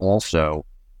changed. Also,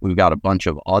 we've got a bunch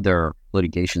of other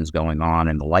litigations going on,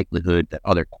 and the likelihood that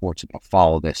other courts are going to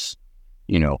follow this,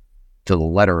 to the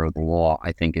letter of the law,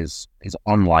 I think is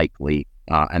unlikely.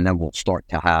 And then we'll start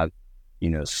to have,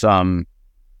 some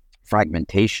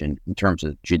fragmentation in terms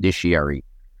of judiciary.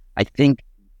 I think,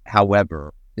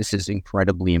 however, this is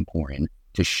incredibly important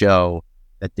to show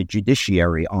that the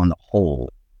judiciary on the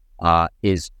whole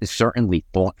is certainly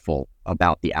thoughtful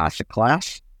about the asset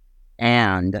class.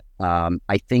 And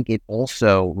I think it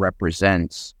also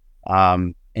represents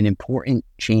an important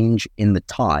change in the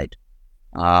tide.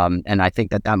 And I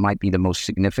think that might be the most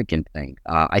significant thing.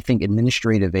 I think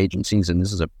administrative agencies, and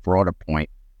this is a broader point,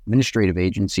 administrative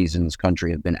agencies in this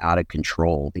country have been out of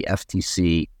control. The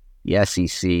FTC, the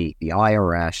SEC, the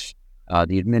IRS,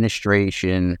 the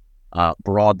administration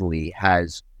broadly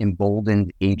has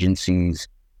emboldened agencies,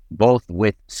 both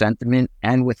with sentiment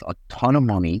and with a ton of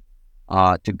money,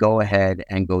 to go ahead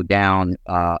and go down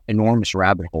enormous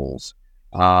rabbit holes,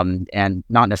 and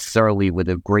not necessarily with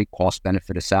a great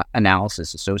cost-benefit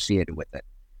analysis associated with it.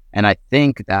 And I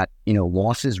think that,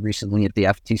 losses recently at the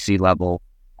FTC level,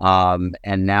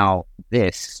 and now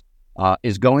this,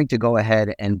 is going to go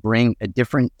ahead and bring a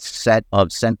different set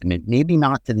of sentiment, maybe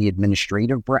not to the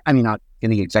not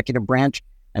in the executive branch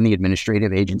and the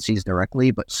administrative agencies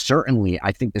directly, but certainly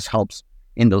I think this helps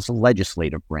in those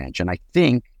legislative branch. And I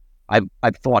think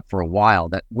I've thought for a while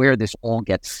that where this all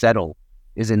gets settled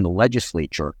is in the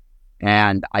legislature.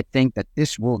 And I think that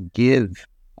this will give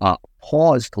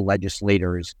pause to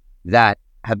legislators that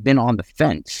have been on the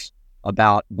fence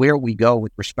about where we go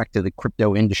with respect to the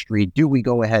crypto industry. Do we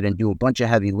go ahead and do a bunch of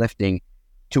heavy lifting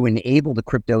to enable the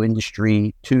crypto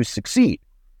industry to succeed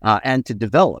and to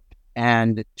develop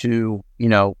and to,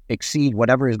 exceed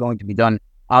whatever is going to be done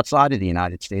outside of the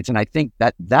United States? And I think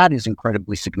that is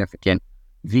incredibly significant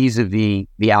vis-a-vis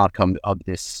the outcome of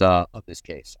this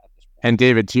case. And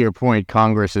David, to your point,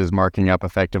 Congress is marking up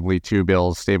effectively two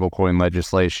bills, stablecoin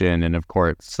legislation and, of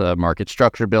course, market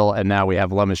structure bill. And now we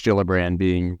have Lummis-Gillibrand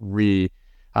being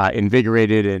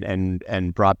reinvigorated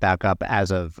and brought back up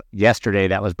as of yesterday.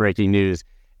 That was breaking news.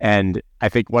 And I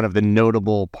think one of the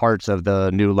notable parts of the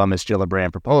new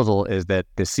Lummis-Gillibrand proposal is that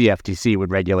the CFTC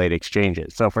would regulate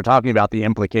exchanges. So if we're talking about the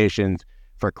implications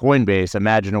for Coinbase,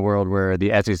 imagine a world where the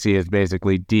SEC is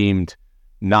basically deemed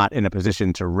not in a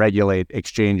position to regulate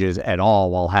exchanges at all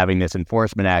while having this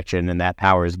enforcement action, and that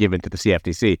power is given to the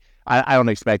CFTC. I don't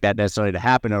expect that necessarily to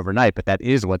happen overnight, but that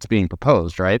is what's being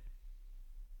proposed, right?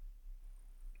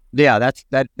 Yeah,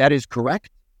 that is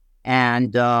correct.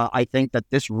 And I think that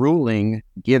this ruling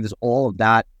gives all of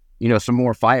that, some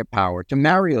more firepower. To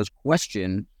Mario's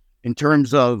question, in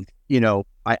terms of,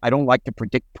 I don't like to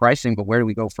predict pricing, but where do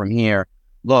we go from here?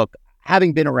 Look,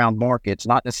 having been around markets,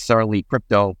 not necessarily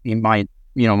crypto in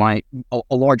a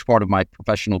large part of my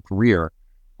professional career,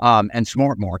 and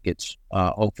smart markets,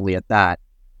 hopefully at that,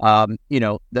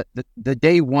 the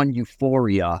day one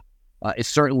euphoria is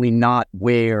certainly not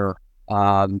where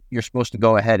you're supposed to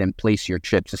go ahead and place your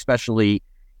chips, especially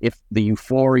if the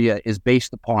euphoria is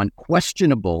based upon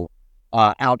questionable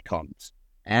outcomes.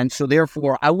 And so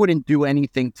therefore, I wouldn't do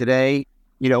anything today.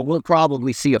 We'll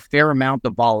probably see a fair amount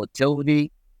of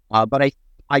volatility, but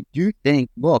I do think,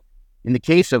 look, in the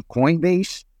case of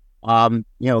Coinbase,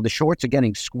 the shorts are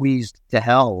getting squeezed to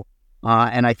hell,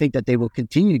 and I think that they will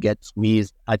continue to get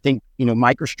squeezed. I think,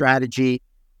 MicroStrategy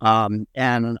and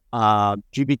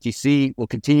GBTC will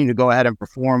continue to go ahead and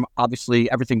perform.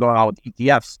 Obviously, everything going on with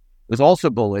ETFs is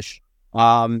also bullish.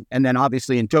 And then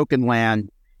obviously in token land,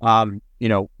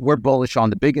 we're bullish on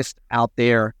the biggest out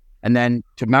there. And then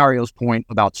to Mario's point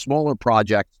about smaller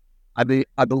projects, I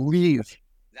believe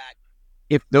that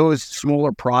if those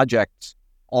smaller projects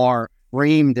are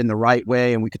framed in the right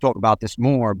way, and we could talk about this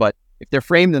more, but if they're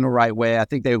framed in the right way, I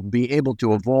think they will be able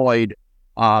to avoid,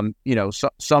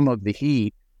 some of the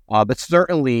heat. But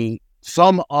certainly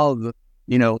some of, the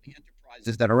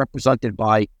enterprises that are represented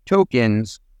by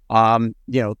tokens,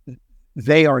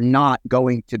 they are not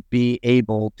going to be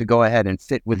able to go ahead and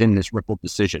fit within this Ripple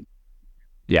decision.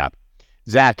 Yeah.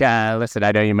 Zach, listen,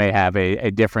 I know you may have a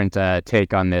different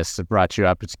take on this. I brought you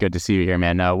up. It's good to see you here,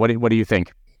 man. What do you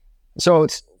think? So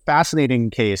it's a fascinating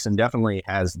case and definitely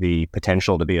has the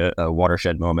potential to be a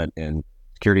watershed moment in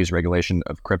securities regulation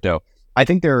of crypto. I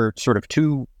think there are sort of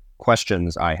two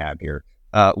questions I have here.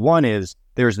 One is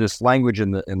there's this language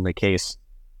in the case.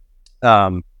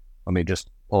 Let me just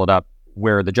pull it up,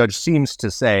 where the judge seems to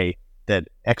say that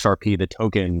XRP, the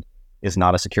token, is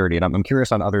not a security. And I'm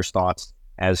curious on others' thoughts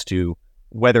as to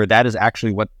whether that is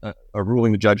actually what a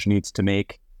ruling the judge needs to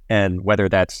make, and whether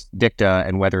that's dicta,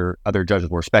 and whether other judges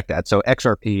will respect that. So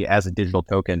XRP as a digital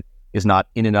token is not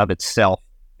in and of itself,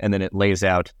 and then it lays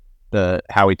out the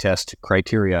Howey test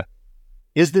criteria.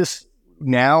 Is this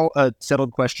now a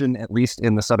settled question, at least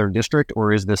in the Southern District,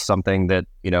 or is this something that,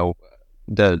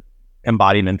 the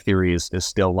embodiment theory is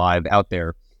still live out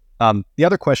there? The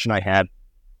other question I had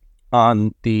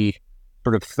on the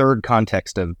sort of third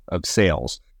context of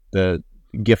sales, the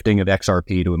gifting of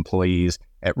XRP to employees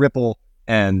at Ripple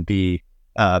and the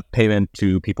payment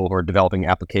to people who are developing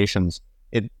applications.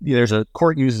 There's a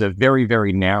court uses a very,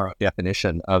 very narrow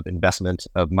definition of investment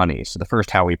of money. So the first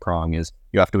Howey prong is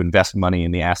you have to invest money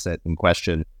in the asset in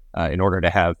question in order to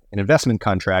have an investment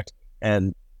contract.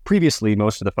 And previously,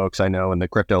 most of the folks I know in the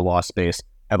crypto law space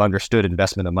have understood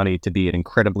investment of money to be an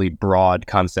incredibly broad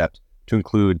concept to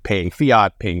include paying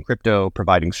fiat, paying crypto,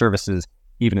 providing services,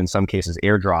 even in some cases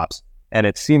airdrops. And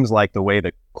it seems like the way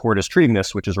the court is treating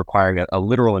this, which is requiring a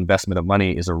literal investment of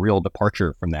money, is a real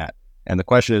departure from that. And the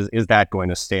question is that going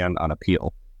to stand on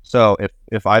appeal? So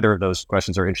if either of those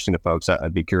questions are interesting to folks,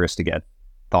 I'd be curious to get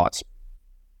thoughts.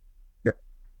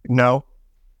 No.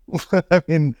 I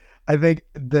mean, I think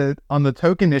on the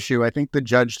token issue, I think the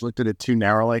judge looked at it too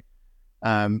narrowly.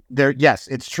 Yes,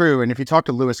 it's true. And if you talk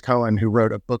to Lewis Cohen, who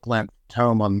wrote a book-length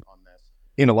tome on this,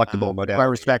 ineluctable modality. I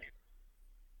respect.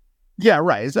 Yeah,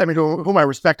 right. I mean, whom I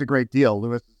respect a great deal.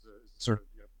 Lewis is a sort of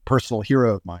personal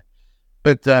hero of mine.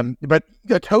 But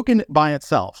the token by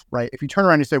itself, right? If you turn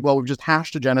around and you say, well, we've just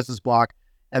hashed a Genesis block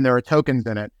and there are tokens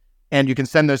in it, and you can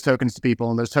send those tokens to people,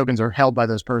 and those tokens are held by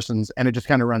those persons, and it just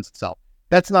kind of runs itself.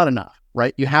 That's not enough,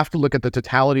 right? You have to look at the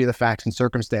totality of the facts and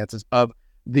circumstances of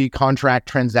the contract,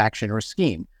 transaction, or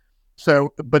scheme.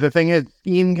 So, but the thing is,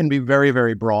 scheme can be very,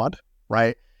 very broad,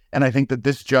 right? And I think that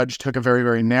this judge took a very,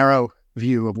 very narrow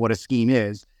view of what a scheme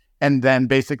is, and then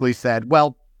basically said,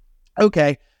 well,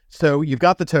 okay, so you've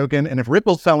got the token, and if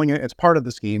Ripple's selling it, it's part of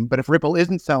the scheme. But if Ripple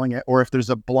isn't selling it, or if there's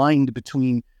a blind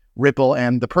between Ripple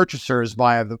and the purchasers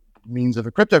via the means of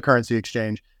a cryptocurrency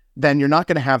exchange, then you're not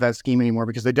going to have that scheme anymore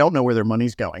because they don't know where their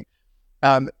money's going.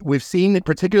 We've seen it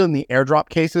particularly in the airdrop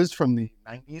cases from the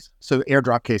 90s. So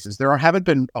airdrop cases, haven't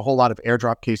been a whole lot of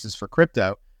airdrop cases for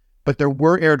crypto, but there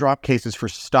were airdrop cases for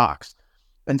stocks.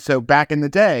 And so back in the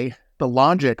day, the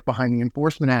logic behind the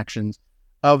enforcement actions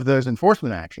of those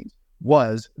enforcement actions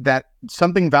was that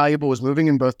something valuable was moving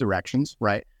in both directions,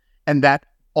 right? And that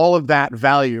all of that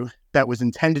value that was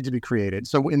intended to be created.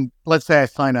 So let's say I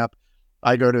sign up,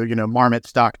 I go to,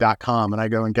 marmotstock.com and I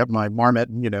go and get my Marmot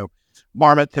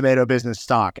tomato business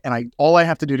stock. And all I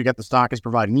have to do to get the stock is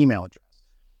provide an email address.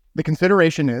 The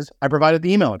consideration is I provided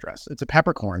the email address. It's a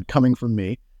peppercorn coming from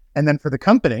me. And then for the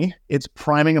company, it's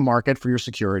priming a market for your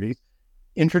securities,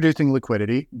 introducing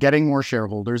liquidity, getting more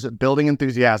shareholders, building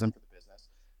enthusiasm for the business.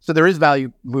 So there is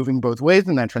value moving both ways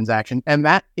in that transaction. And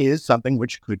that is something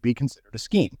which could be considered a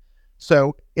scheme.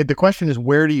 So the question is,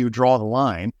 where do you draw the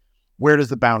line? Where does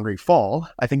the boundary fall?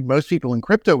 I think most people in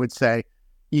crypto would say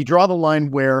you draw the line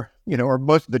where, or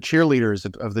most of the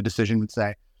cheerleaders of the decision would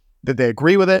say that they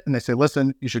agree with it. And they say,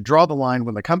 listen, you should draw the line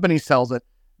when the company sells it.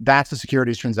 That's a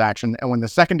securities transaction. And when the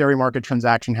secondary market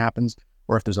transaction happens,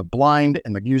 or if there's a blind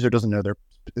and the user doesn't know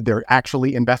they're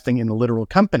actually investing in the literal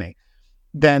company,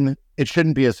 then it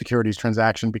shouldn't be a securities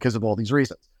transaction because of all these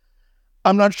reasons.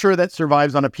 I'm not sure that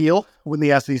survives on appeal when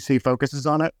the SEC focuses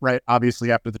on it, right?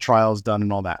 Obviously, after the trial is done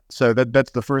and all that. So that's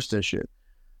the first issue.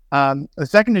 The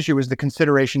second issue is the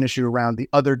consideration issue around the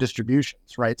other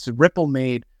distributions, right? So Ripple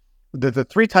made the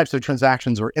three types of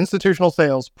transactions were institutional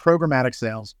sales, programmatic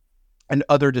sales, and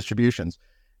other distributions.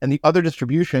 And the other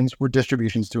distributions were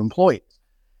distributions to employees.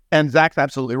 And Zach's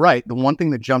absolutely right. The one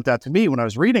thing that jumped out to me when I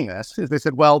was reading this is they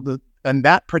said, well, and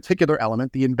that particular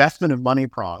element, the investment of money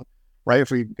prong, right?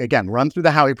 If we, again, run through the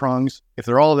Howey prongs, if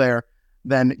they're all there,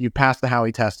 then you pass the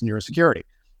Howey test and you're a security.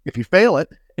 If you fail it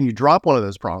and you drop one of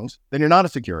those prongs, then you're not a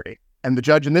security. And the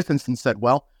judge in this instance said,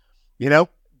 well,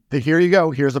 here you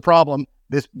go. Here's the problem.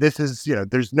 This is,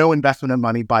 there's no investment of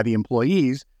money by the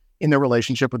employees in their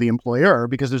relationship with the employer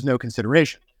because there's no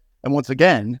consideration. And once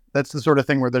again, that's the sort of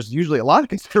thing where there's usually a lot of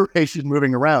consideration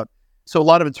moving around. So a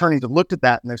lot of attorneys have looked at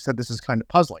that and they've said this is kind of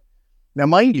puzzling. Now,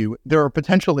 mind you, there are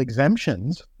potential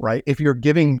exemptions, right? If you're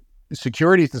giving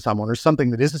securities to someone or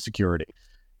something that is a security,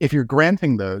 if you're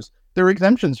granting those, there are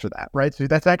exemptions for that, right? So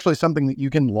that's actually something that you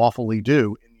can lawfully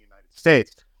do in the United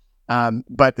States.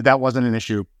 But that wasn't an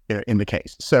issue in the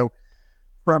case. So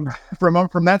from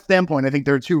that standpoint, I think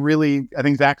there are two really, I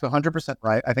think Zach's 100%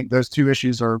 right. I think those two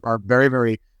issues are very,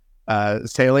 very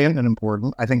salient and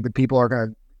important. I think that people are going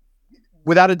to,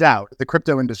 without a doubt, the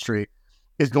crypto industry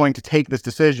is going to take this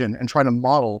decision and try to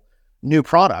model new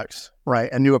products, right,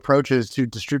 and new approaches to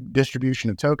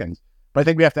distribution of tokens. But I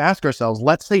think we have to ask ourselves,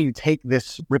 let's say you take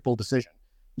this Ripple decision.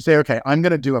 You say, okay, I'm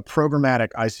going to do a programmatic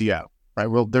ICO, right?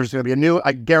 Well, there's going to be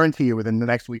I guarantee you within the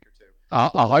next week or two.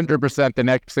 100%. The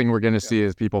next thing we're going to see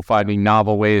is people finding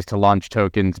novel ways to launch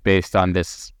tokens based on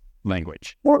this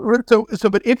language.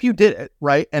 But if you did it,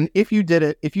 right, and if you did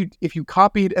it, if you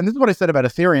copied, and this is what I said about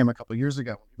Ethereum a couple of years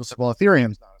ago. People said, well,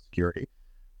 Ethereum's not a security.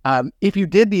 If you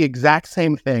did the exact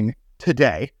same thing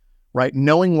today, right,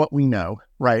 knowing what we know,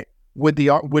 right, would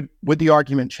the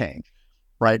argument change,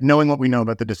 right, knowing what we know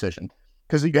about the decision?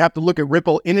 Because you have to look at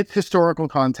Ripple in its historical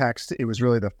context. It was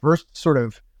really the first sort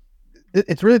of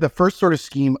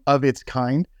scheme of its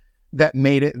kind that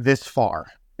made it this far.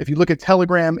 If you look at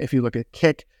Telegram, if you look at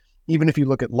Kik, even if you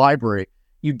look at Library,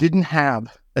 you didn't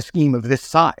have a scheme of this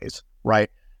size, right,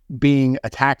 being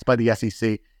attacked by the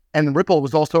SEC. And Ripple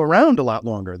was also around a lot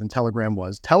longer than Telegram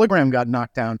was. Telegram got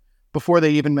knocked down before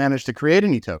they even managed to create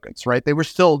any tokens, right? They were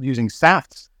still using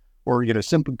SAFTs or,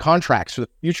 simple contracts for the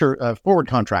future, forward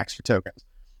contracts for tokens.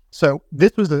 So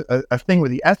this was a thing where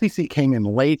the SEC came in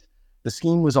late. The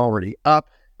scheme was already up.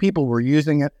 People were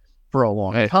using it for a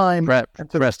long time.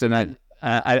 Preston,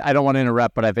 I don't want to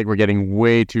interrupt, but I think we're getting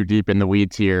way too deep in the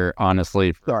weeds here,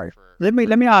 honestly. Sorry. Let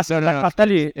me ask. No. I'll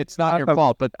tell you. It's not your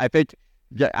fault, but I think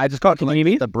I just got Can you hear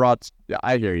me? the broad.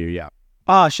 I hear you. Yeah.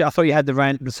 Oh shit! I thought you had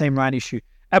the same rant issue.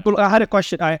 But I had a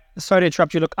question. Sorry to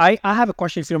interrupt you. Look, I have a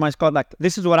question if you don't mind, Scott. Like,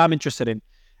 this is what I'm interested in.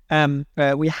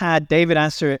 We had David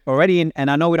answer it already,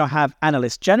 and I know we don't have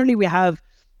analysts. Generally, we have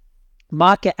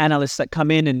market analysts that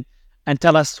come in and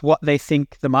tell us what they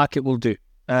think the market will do.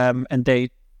 And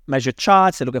they measure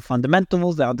charts, they look at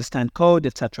fundamentals, they understand code,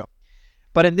 etc.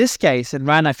 But in this case, and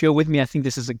Ryan, if you're with me, I think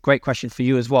this is a great question for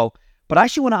you as well. But I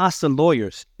actually want to ask the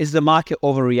lawyers: is the market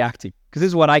overreacting? Because this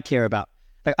is what I care about.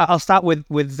 Like, I'll start with.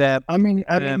 I mean,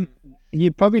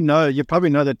 you probably know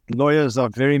that lawyers are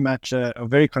very much are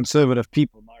very conservative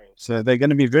people, Mario. So they're going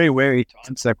to be very wary to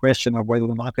answer the question of whether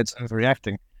the market's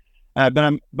overreacting.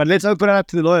 But let's open it up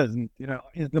to the lawyers. And,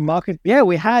 the market. Yeah,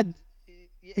 we had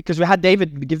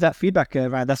David give that feedback.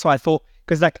 Right? That's why I thought,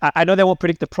 because like I know they won't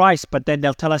predict the price, but then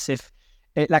they'll tell us if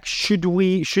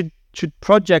should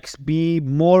projects be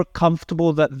more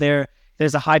comfortable that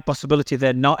there's a high possibility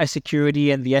they're not a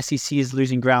security and the SEC is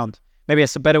losing ground. Maybe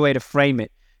that's a better way to frame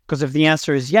it. Because if the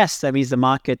answer is yes, that means the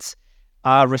markets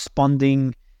are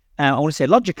responding. I want to say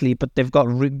logically, but they've got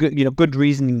good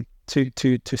reasoning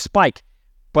to spike.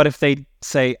 But if they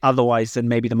say otherwise, then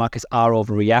maybe the markets are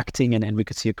overreacting and we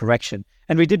could see a correction.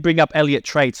 And we did bring up Elliott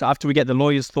trades. So after we get the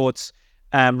lawyers' thoughts,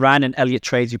 Ryan and Elliott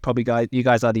trades, you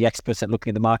guys are the experts at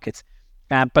looking at the markets.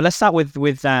 But let's start with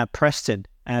Preston.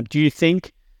 Do you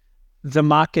think the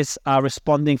markets are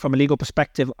responding from a legal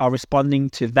perspective, are responding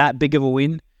to that big of a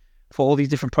win for all these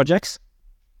different projects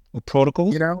or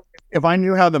protocols? If I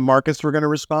knew how the markets were going to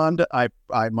respond, I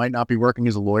might not be working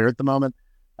as a lawyer at the moment.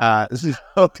 This is,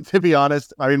 to be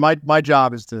honest, I mean, my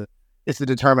job is to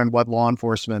determine what law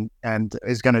enforcement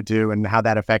is going to do and how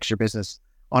that affects your business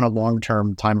on a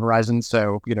long-term time horizon.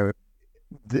 So,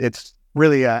 it's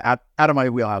really out of my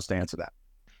wheelhouse to answer that.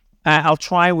 I'll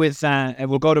try with,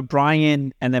 we'll go to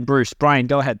Bryan and then Bruce. Bryan,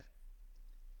 go ahead.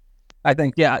 I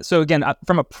think, yeah. So again,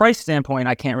 from a price standpoint,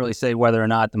 I can't really say whether or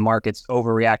not the market's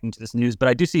overreacting to this news, but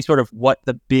I do see sort of what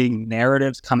the big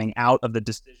narratives coming out of the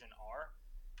decision are.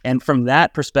 And from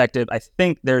that perspective, I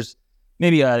think there's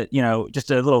maybe just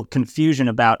a little confusion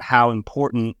about how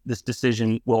important this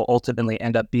decision will ultimately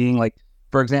end up being. Like,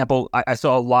 for example, I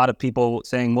saw a lot of people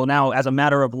saying, well, now as a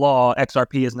matter of law,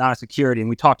 XRP is not a security. And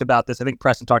we talked about this. I think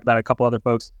Preston talked about it. A couple other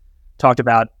folks talked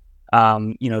about,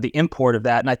 the import of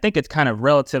that. And I think it's kind of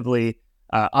relatively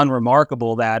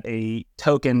unremarkable that a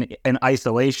token in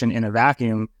isolation in a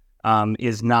vacuum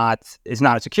is not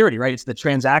a security, right? It's the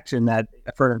transaction that,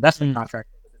 for an investment contract,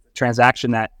 the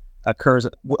transaction that occurs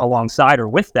alongside or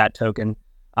with that token.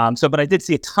 But I did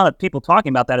see a ton of people talking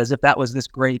about that as if that was this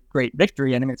great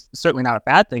victory. And I mean, it's certainly not a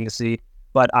bad thing to see,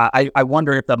 but I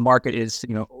wonder if the market is,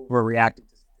 overreacting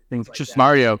to things like Just that.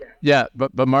 Mario. Yeah,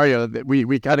 but Mario,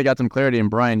 we kind of got some clarity, and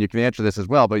Bryan, you can answer this as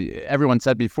well. But everyone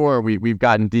said before, we've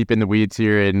gotten deep in the weeds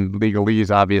here in legalese,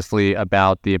 obviously,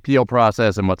 about the appeal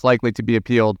process and what's likely to be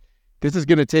appealed. This is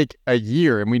going to take a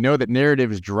year, and we know that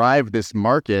narratives drive this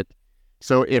market.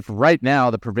 So if right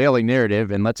now the prevailing narrative,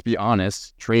 and let's be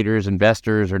honest, traders,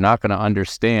 investors are not going to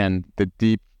understand the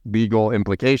deep legal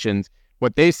implications.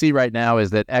 What they see right now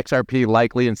is that XRP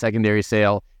likely in secondary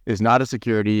sale is not a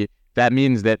security. That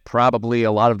means that probably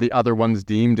a lot of the other ones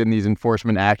deemed in these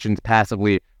enforcement actions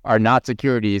passively are not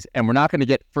securities, and we're not going to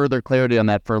get further clarity on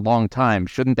that for a long time.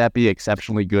 Shouldn't that be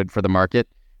exceptionally good for the market,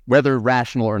 whether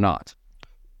rational or not?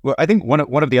 Well, I think one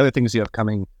of the other things you have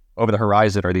coming over the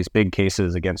horizon are these big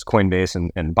cases against Coinbase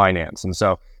and Binance. And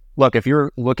so, look, if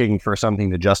you're looking for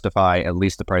something to justify at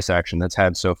least the price action that's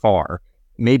had so far,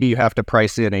 maybe you have to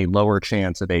price in a lower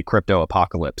chance of a crypto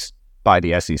apocalypse by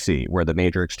the SEC, where the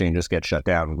major exchanges get shut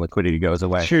down and liquidity goes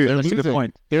away. Sure, that's a good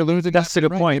point. They're losing. That's a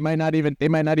good point. They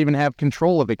might not even have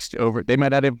control of They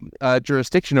might not have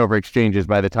jurisdiction over exchanges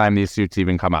by the time these suits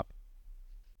even come up.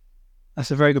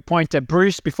 That's a very good point.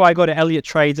 Bruce, before I go to Elliott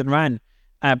Trades and Ryan,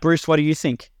 Bruce, what do you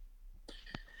think?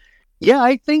 Yeah,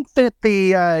 I think that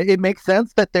it makes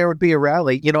sense that there would be a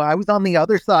rally. I was on the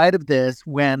other side of this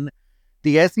when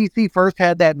the SEC first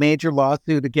had that major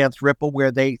lawsuit against Ripple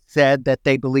where they said that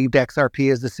they believed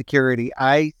XRP is a security.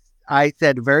 I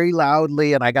said very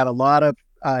loudly, and I got a lot of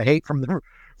hate from the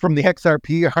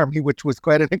XRP army, which was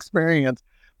quite an experience.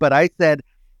 But I said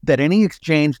that any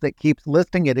exchange that keeps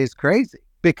listing it is crazy.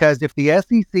 Because if the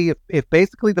SEC, if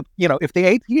basically if the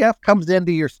ATF comes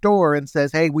into your store and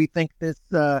says, hey, we think this,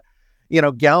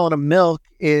 gallon of milk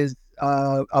is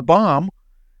a bomb,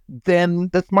 then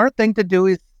the smart thing to do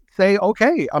is say,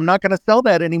 okay, I'm not going to sell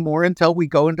that anymore until we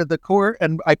go into the court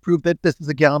and I prove that this is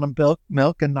a gallon of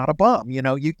milk and not a bomb.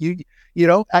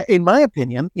 In my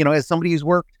opinion, as somebody who's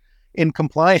worked in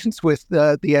compliance with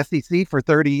the SEC for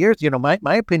 30 years,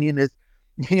 my opinion is,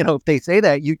 if they say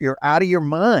that, you're out of your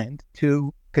mind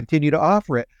to continue to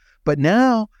offer it. But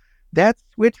now that's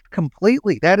switched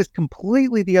completely. That is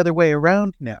completely the other way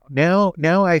around now.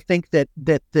 Now I think that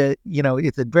it's a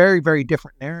very, very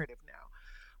different narrative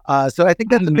now. So I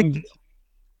think that's a big deal.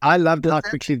 I loved how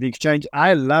quickly the exchanges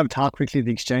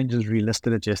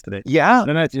relisted it yesterday. Yeah. I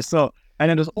don't know if you saw.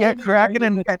 And it was Kraken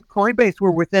and Coinbase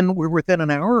were within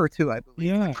an hour or two, I believe.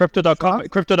 Yeah.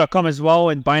 Crypto.com as well,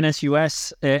 and Binance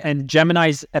US, and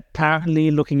Gemini's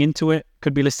apparently looking into it.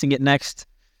 Could be listing it next.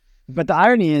 But the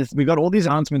irony is, we got all these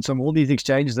announcements from all these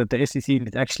exchanges that the SEC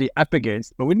is actually up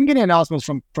against, but we didn't get any announcements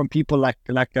from people like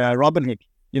Rubin,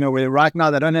 where right now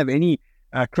they don't have any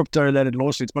crypto-related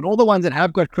lawsuits, but all the ones that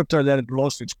have got crypto-related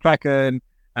lawsuits, Kraken,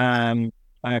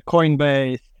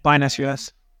 Coinbase, Binance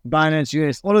US,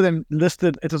 all of them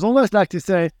listed. It was almost like to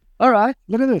say, all right,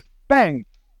 look at this, bang.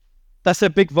 That's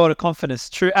a big vote of confidence.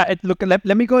 True. Look, let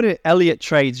me go to Elliott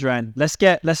Trades, Ran. Let's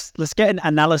get an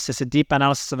analysis, a deep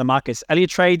analysis of the markets. Elliott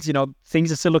Trades,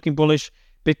 things are still looking bullish.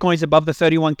 Bitcoin's above the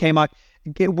 31K mark.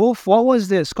 Wolf, what was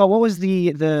the Scott? What was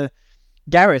the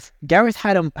Gareth? Gareth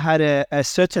had a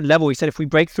certain level. He said if we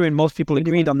break through, and most people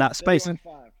agreed on that space.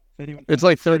 It's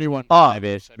like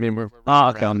 31.5-ish. I mean, we're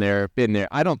down there, been there.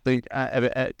 I don't think,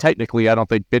 technically, I don't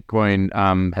think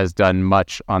Bitcoin has done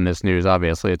much on this news.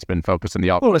 Obviously, it's been focused on the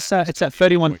altcoins. Well, it's at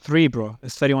 31.3, bro.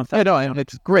 It's 31,000. I know,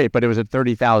 it's great, but it was at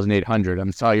 30,800.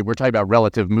 I'm sorry, we're talking about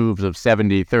relative moves of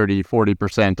 70, 30,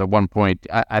 40% at one point.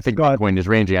 I think Bitcoin is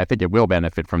ranging. I think it will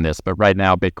benefit from this, but right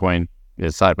now, Bitcoin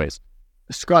is sideways.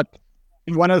 Scott,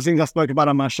 one of the things I spoke about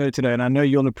on my show today, and I know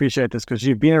you'll appreciate this because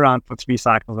you've been around for 3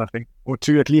 cycles, I think, or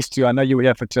 2, at least 2. I know you were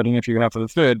here for 2. I don't know if you were here for the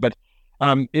 3rd, but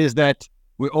is that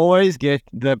we always get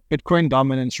the Bitcoin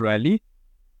dominance rally.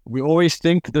 We always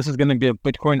think this is going to be a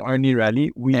Bitcoin-only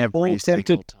rally. Every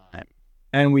single time.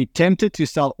 And we tempted to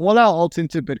sell all our alts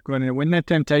into Bitcoin, and when that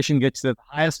temptation gets to the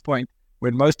highest point,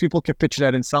 when most people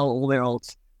capitulate and sell all their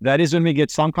alts, that is when we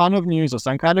get some kind of news or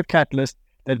some kind of catalyst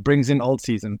that brings in alt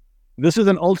season. This is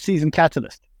an alt season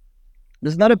catalyst.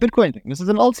 This is not a Bitcoin thing. This is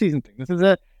an alt season thing.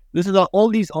 This is all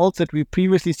these alts that we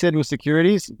previously said were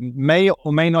securities may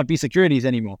or may not be securities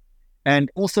anymore.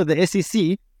 And also the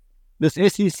SEC, this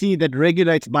SEC that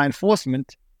regulates by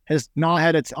enforcement, has now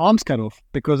had its arms cut off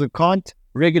because it can't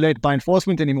regulate by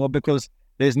enforcement anymore because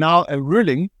there's now a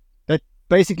ruling that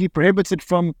basically prohibits it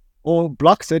from or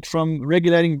blocks it from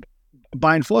regulating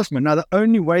by enforcement. Now, the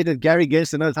only way that Gary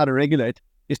Gensler knows how to regulate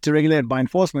is to regulate by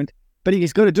enforcement, but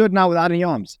he's got to do it now without any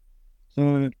arms.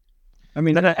 So, I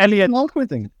mean, Elliott,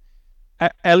 thing.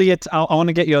 Elliott, I want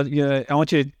to get I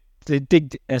want you to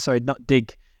dig.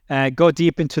 Go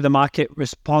deep into the market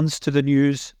response to the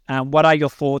news. What are your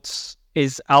thoughts?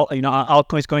 Is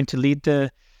altcoins going to lead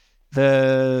the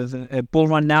bull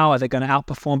run now? Are they going to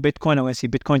outperform Bitcoin? Are we going to see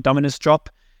Bitcoin dominance drop?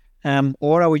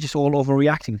 Or are we just all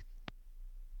overreacting?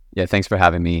 Yeah, thanks for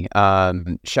having me.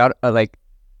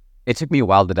 It took me a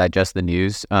while to digest the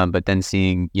news, but then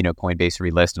seeing, Coinbase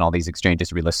relist and all these exchanges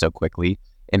relist so quickly,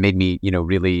 it made me,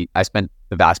 really, I spent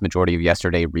the vast majority of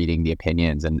yesterday reading the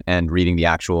opinions and reading the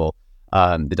actual,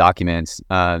 the documents.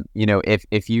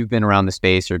 If you've been around the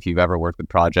space or if you've ever worked with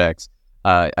projects,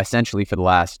 essentially for the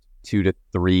last 2 to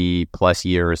 3 plus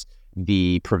years,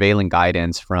 the prevailing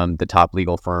guidance from the top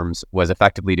legal firms was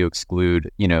effectively to exclude,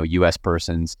 U.S.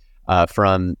 persons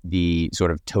from the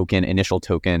sort of initial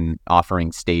token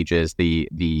offering stages,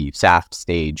 the SAFT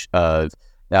stage of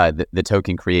the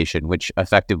token creation, which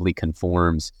effectively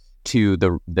conforms to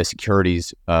the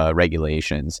securities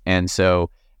regulations. And so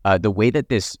the way that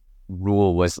this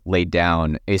rule was laid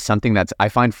down is something that's I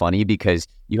find funny because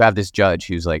you have this judge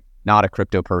who's like not a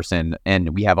crypto person,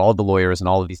 and we have all the lawyers and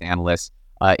all of these analysts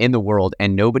in the world,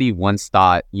 and nobody once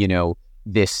thought,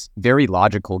 this very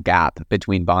logical gap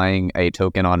between buying a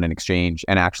token on an exchange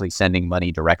and actually sending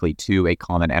money directly to a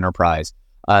common enterprise.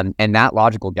 And that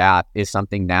logical gap is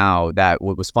something now that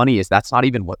what was funny is that's not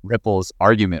even what Ripple's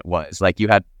argument was. Like, you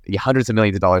had hundreds of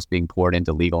millions of dollars being poured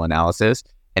into legal analysis,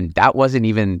 and that wasn't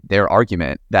even their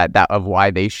argument that of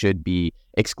why they should be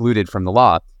excluded from the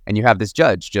law. And you have this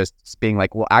judge just being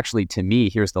like, well, actually, to me,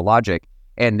 here's the logic.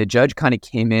 And the judge kind of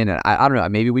came in, and I don't know,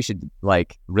 maybe we should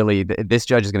this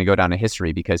judge is going to go down in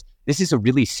history because this is a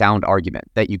really sound argument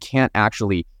that you can't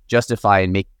actually justify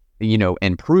and make,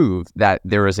 and prove that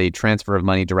there is a transfer of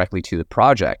money directly to the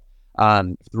project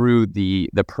through the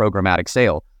programmatic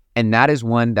sale. And that is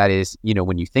one that is,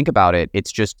 when you think about it,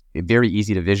 it's just very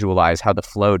easy to visualize how the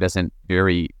flow doesn't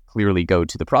very clearly go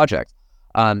to the project.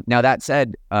 Now, that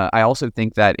said, I also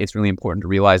think that it's really important to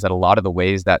realize that a lot of the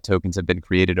ways that tokens have been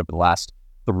created over the last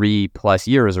 3+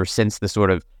 years, or since the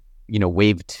sort of,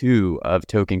 wave 2 of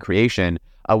token creation,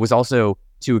 was also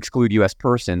to exclude U.S.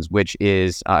 persons, which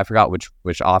is, I forgot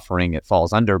which offering it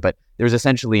falls under, but there's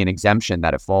essentially an exemption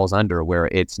that it falls under where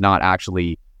it's not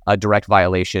actually a direct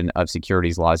violation of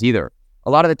securities laws either.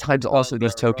 A lot of the times also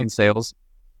these token sales.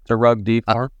 The Rug D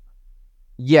farm?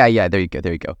 Yeah, there you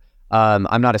go.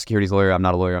 I'm not a securities lawyer. I'm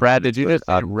not a lawyer. Brad, did you just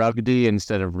Rug D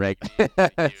instead of Reg D?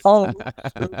 Oh,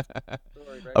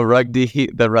 a Rug D,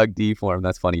 the Rug D form.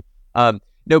 That's funny.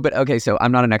 No, but okay. So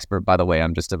I'm not an expert, by the way.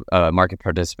 I'm just a market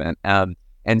participant.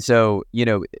 And so,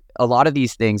 a lot of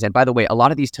these things, and by the way, a lot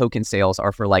of these token sales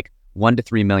are for like $1 to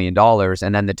 $3 million,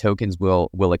 and then the tokens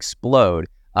will explode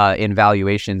in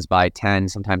valuations by 10,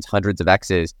 sometimes hundreds of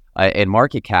X's in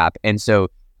market cap. And so,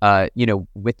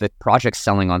 with the projects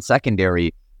selling on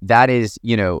secondary, that is,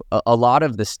 a lot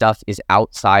of the stuff is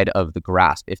outside of the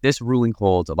grasp. If this ruling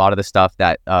holds, a lot of the stuff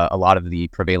that a lot of the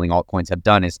prevailing altcoins have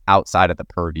done is outside of the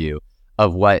purview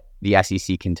of what the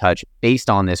SEC can touch based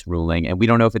on this ruling. And we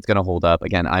don't know if it's going to hold up.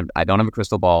 Again, I don't have a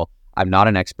crystal ball. I'm not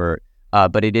an expert,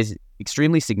 but it is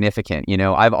extremely significant.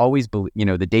 I've always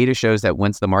the data shows that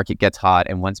once the market gets hot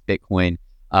and once Bitcoin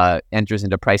enters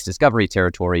into price discovery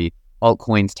territory,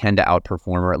 altcoins tend to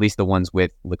outperform, or at least the ones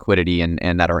with liquidity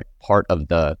and that are part of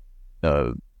the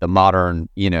modern,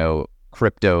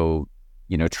 crypto,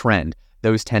 trend.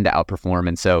 Those tend to outperform.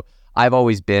 And so I've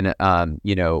always been,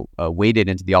 weighted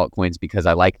into the altcoins because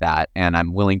I like that, and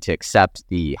I'm willing to accept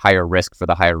the higher risk for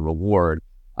the higher reward.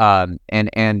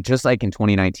 And just like in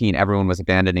 2019, everyone was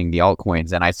abandoning the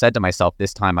altcoins, and I said to myself,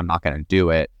 this time I'm not going to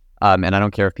do it. And I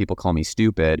don't care if people call me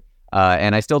stupid,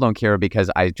 and I still don't care because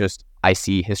I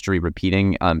see history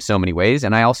repeating so many ways,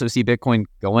 and I also see Bitcoin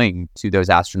going to those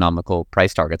astronomical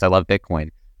price targets. I love Bitcoin,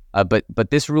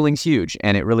 but this ruling's huge,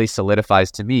 and it really solidifies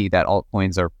to me that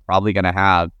altcoins are probably going to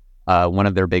have one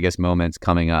of their biggest moments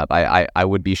coming up. I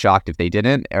would be shocked if they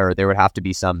didn't, or there would have to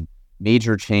be some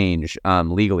major change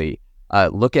legally.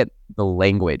 Look at the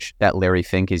language that Larry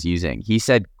Fink is using. He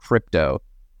said crypto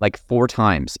like 4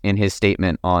 times in his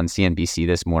statement on CNBC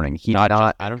this morning.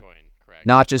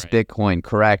 Not just Bitcoin,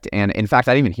 correct. And in fact,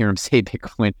 I didn't even hear him say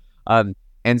Bitcoin.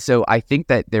 And so I think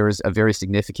that there is a very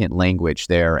significant language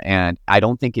there, and I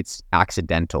don't think it's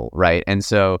accidental, right? And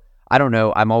so I don't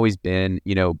know. I'm always been,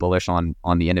 bullish on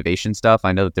the innovation stuff.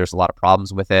 I know that there's a lot of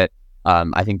problems with it.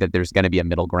 I think that there's going to be a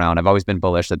middle ground. I've always been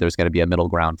bullish that there's going to be a middle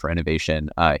ground for innovation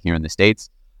here in the States.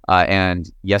 And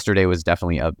yesterday was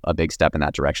definitely a big step in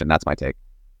that direction. That's my take.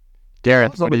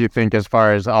 Gareth, what do you think as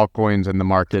far as altcoins in the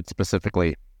market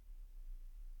specifically?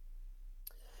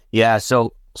 Yeah,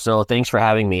 so thanks for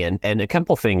having me. And a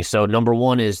couple things. So number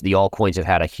one is the altcoins have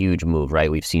had a huge move,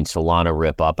 right? We've seen Solana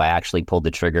rip up. I actually pulled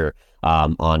the trigger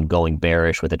on going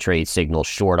bearish with a trade signal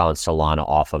short on Solana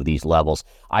off of these levels.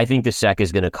 I think the SEC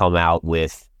is going to come out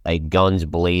with guns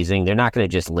blazing. They're not going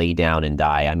to just lay down and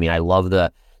die. I mean, I love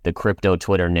the crypto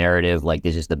Twitter narrative, like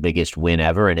this is the biggest win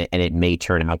ever, and it may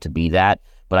turn out to be that.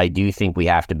 But I do think we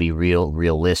have to be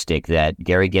realistic that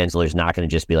Gary Gensler is not going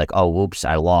to just be like, oh, whoops,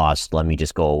 I lost. Let me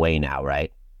just go away now,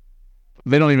 right?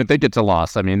 They don't even think it's a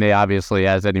loss. I mean, they obviously,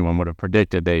 as anyone would have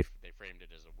predicted, they framed it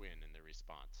as a win in their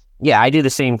response. Yeah, I do the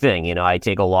same thing. I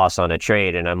take a loss on a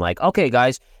trade, and I'm like, okay,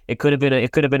 guys, it could have been a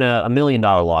 $1 million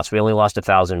loss. We only lost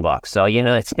 $1,000.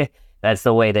 So that's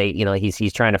the way they,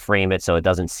 he's trying to frame it so it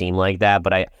doesn't seem like that.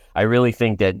 But I really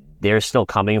think that they're still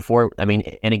coming for it. I mean,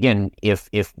 and again, if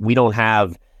we don't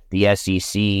have the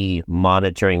SEC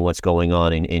monitoring what's going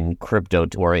on in crypto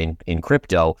or in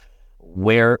crypto,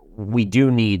 where we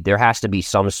do there has to be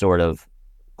some sort of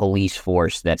police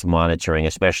force that's monitoring,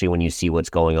 especially when you see what's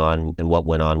going on and what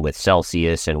went on with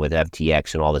Celsius and with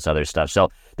FTX and all this other stuff. So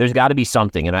there's got to be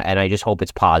something, and I just hope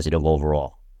it's positive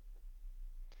overall.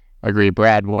 Agree.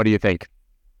 Brad, what do you think?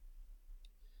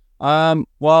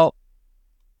 Well,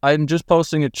 I'm just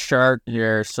posting a chart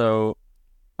here, so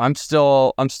I'm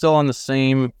still on the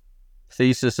same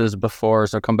thesis as before.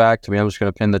 So come back to me. I'm just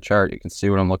going to pin the chart. You can see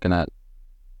what I'm looking at.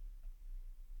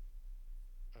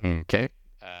 Okay.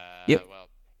 Yep.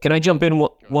 Can I jump in?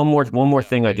 One more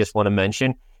thing I just want to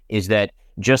mention is that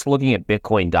just looking at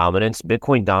Bitcoin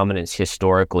dominance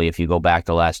historically, if you go back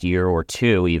the last year or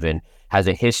two even, has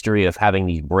a history of having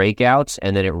these breakouts,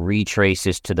 and then it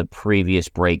retraces to the previous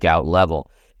breakout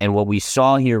level. And what we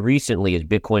saw here recently is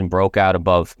Bitcoin broke out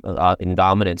above in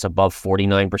dominance above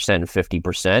 49% and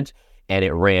 50%. and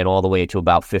it ran all the way to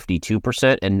about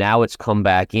 52%, and now it's come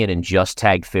back in and just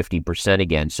tagged 50%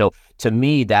 again. So to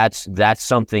me, that's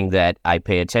something that I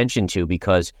pay attention to,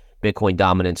 because Bitcoin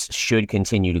dominance should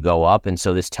continue to go up. And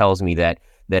so this tells me that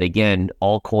again,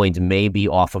 altcoins may be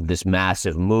off of this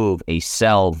massive move, a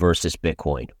sell versus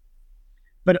Bitcoin.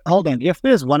 But hold on, if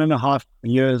there's 1.5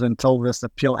 years until this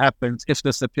appeal happens, if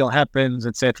this appeal happens,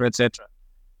 etc.,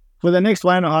 for the next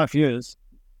 1.5 years,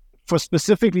 for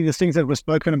specifically the things that were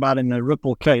spoken about in the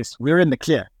Ripple case, we're in the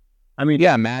clear. I mean,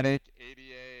 yeah, Matic,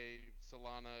 ADA,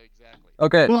 Solana, exactly.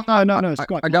 Okay. Well, no,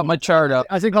 Scott. I got my chart up.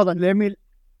 I think, hold on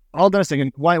a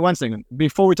second. One second.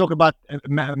 Before we talk about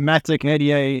Matic,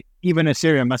 ADA, even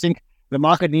Ethereum, I think the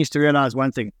market needs to realize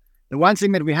one thing. The one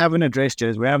thing that we haven't addressed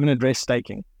yet is we haven't addressed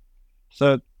staking.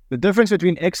 So the difference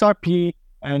between XRP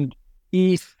and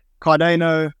ETH,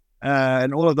 Cardano,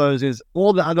 and all of those is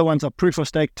all the other ones are proof of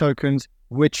stake tokens,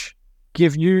 which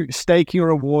give you staking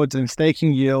rewards and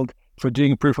staking yield for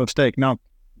doing proof of stake. Now,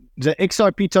 the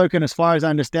XRP token, as far as I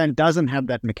understand, doesn't have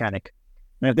that mechanic.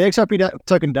 Now, if the XRP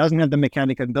token doesn't have the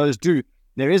mechanic and those do,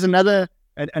 there is another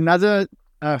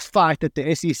fight that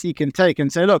the SEC can take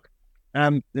and say, look,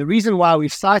 the reason why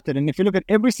we've cited, and if you look at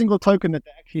every single token that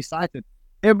they actually cited,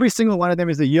 every single one of them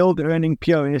is a yield earning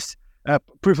POS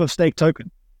proof of stake token.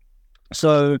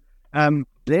 So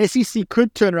the SEC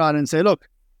could turn around and say, look,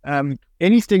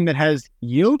 anything that has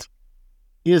yield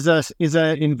is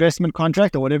a investment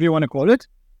contract, or whatever you want to call it,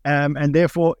 and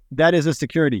therefore that is a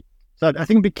security. So I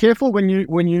think be careful when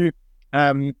you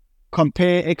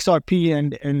compare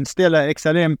XRP and Stellar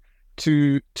XLM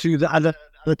to the other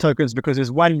tokens, because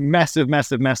there's one massive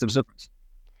difference.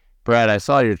 Brad, I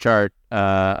saw your chart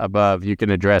above. You can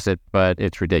address it, but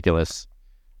it's ridiculous.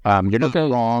 You're not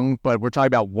wrong, but we're talking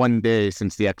about 1 day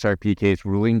since the XRP case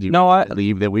ruling. Do you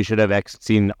believe that we should have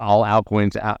seen all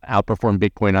altcoins outperform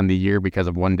Bitcoin on the year because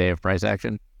of 1 day of price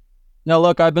action? No,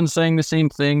 look, I've been saying the same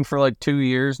thing for like 2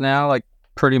 years now. Like,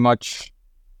 pretty much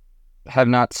have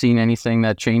not seen anything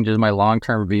that changes my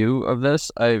long-term view of this.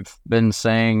 I've been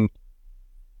saying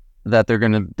that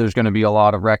there's gonna be a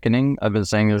lot of reckoning. I've been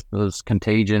saying there's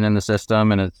contagion in the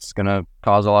system, and it's gonna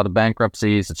cause a lot of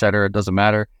bankruptcies, etc. It doesn't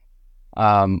matter.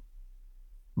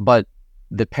 But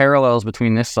the parallels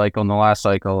between this cycle and the last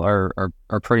cycle are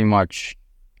pretty much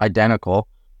identical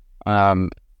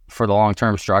for the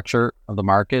long-term structure of the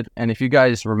market. And if you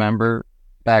guys remember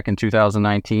back in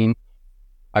 2019,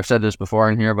 I've said this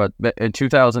before in here, but in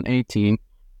 2018,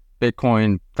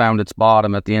 Bitcoin found its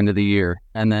bottom at the end of the year.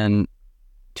 And then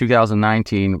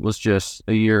 2019 was just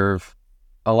a year of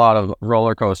a lot of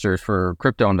roller coasters for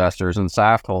crypto investors and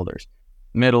SAFT holders.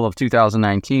 Middle of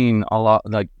 2019, a lot,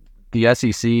 like the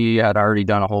SEC had already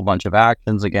done a whole bunch of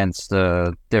actions against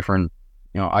different,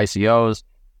 ICOs.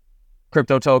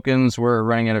 Crypto tokens were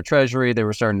running out of treasury. They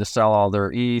were starting to sell all their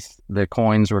ETH. The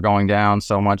coins were going down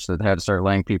so much that they had to start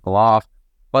laying people off.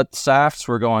 But SAFTs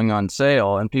were going on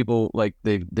sale, and people, like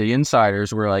the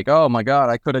insiders, were like, oh my God,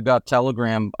 I could have got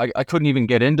Telegram. I couldn't even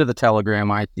get into the Telegram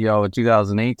ICO in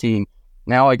 2018.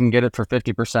 Now I can get it for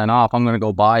 50% off. I'm going to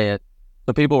go buy it.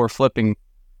 So people were flipping.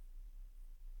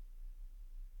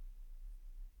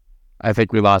 I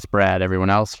think we lost Brad. Everyone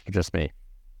else, or just me?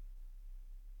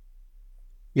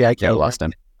 Yeah, I lost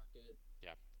him.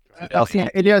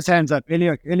 Ilya's hands up.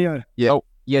 Ilya. Yeah.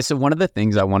 Yeah. So one of the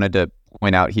things I wanted to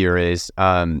point out here is,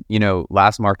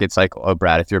 last market cycle. Oh,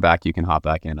 Brad, if you're back, you can hop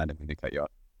back in. I didn't mean to cut you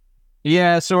off.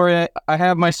 Yeah, sorry. I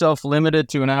have myself limited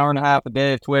to an hour and a half a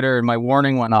day of Twitter, and my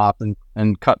warning went off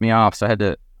and cut me off. So I had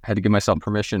to give myself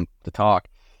permission to talk.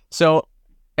 So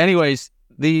anyways,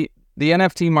 the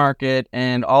NFT market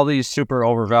and all these super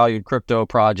overvalued crypto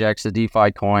projects, the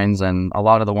DeFi coins, and a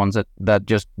lot of the ones that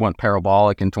just went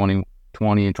parabolic in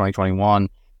 2020 and 2021,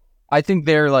 I think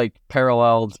they're like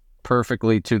paralleled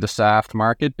perfectly to the SAFT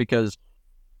market, because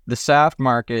the SAFT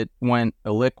market went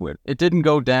illiquid. It didn't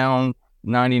go down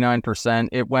 99%.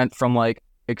 It went from like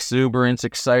exuberance,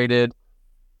 excited,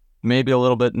 maybe a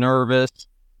little bit nervous.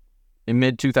 In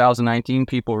mid 2019,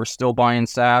 people were still buying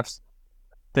SAFTs,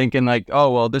 thinking like,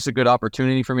 oh, well, this is a good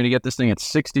opportunity for me to get this thing at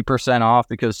 60% off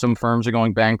because some firms are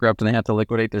going bankrupt and they have to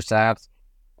liquidate their SAFTs.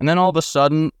 And then all of a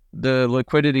sudden, the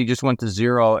liquidity just went to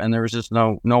zero, and there was just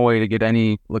no way to get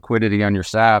any liquidity on your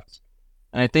SAFTs.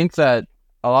 And I think that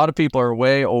a lot of people are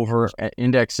way over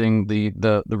indexing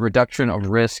the reduction of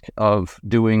risk of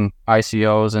doing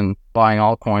ICOs and buying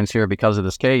altcoins here because of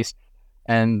this case.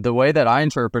 And the way that I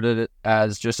interpreted it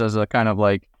as just as a kind of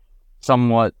like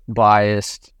somewhat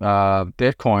biased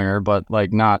Bitcoiner, but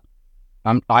like not,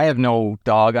 I have no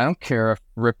dog. I don't care if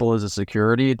Ripple is a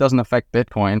security. It doesn't affect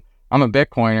Bitcoin. I'm a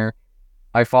Bitcoiner.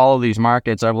 I follow these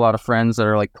markets. I have a lot of friends that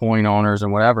are like coin owners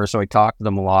and whatever, so I talk to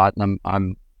them a lot, and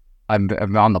I'm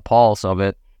on the pulse of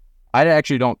it. I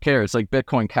actually don't care. It's like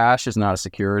Bitcoin Cash is not a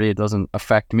security. It doesn't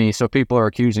affect me. So people are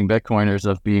accusing Bitcoiners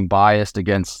of being biased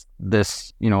against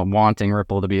this, wanting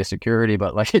Ripple to be a security,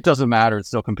 but like it doesn't matter. It's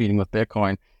still competing with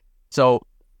Bitcoin. So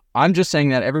I'm just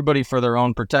saying that everybody, for their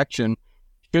own protection,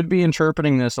 should be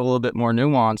interpreting this a little bit more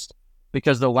nuanced,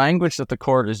 because the language that the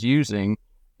court is using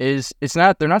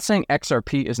they're not saying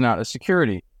XRP is not a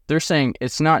security. They're saying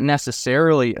it's not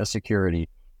necessarily a security.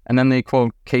 And then they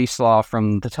quote case law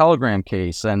from the Telegram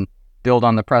case and build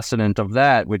on the precedent of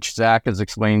that, which Zach has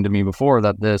explained to me before,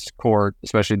 that this court,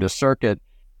 especially this circuit,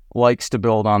 likes to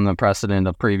build on the precedent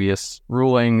of previous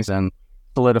rulings and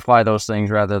solidify those things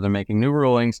rather than making new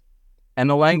rulings. And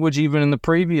the language even in the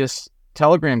previous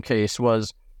Telegram case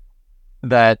was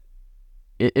that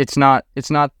they're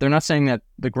not saying that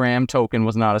the Gram token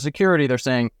was not a security. They're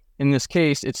saying in this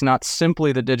case, it's not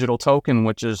simply the digital token,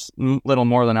 which is little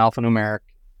more than alphanumeric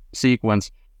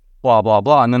sequence, blah, blah,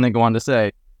 blah. And then they go on to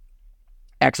say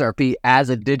XRP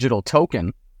as a digital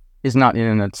token is not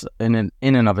in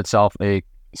and of itself a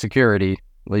security.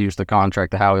 They use the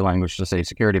contract, the Howey language to say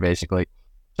security, basically.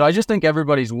 So I just think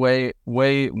everybody's way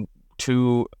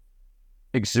too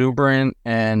exuberant,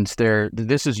 and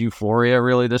this is euphoria,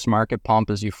 really. This market pump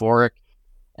is euphoric.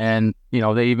 And,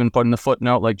 they even put in the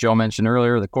footnote, like Joe mentioned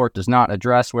earlier, the court does not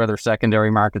address whether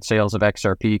secondary market sales of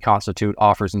XRP constitute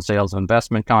offers and sales of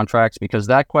investment contracts, because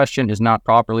that question is not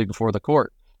properly before the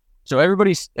court. So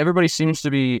everybody seems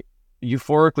to be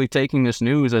euphorically taking this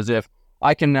news as if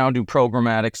I can now do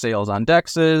programmatic sales on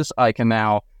DEXs. I can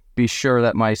now be sure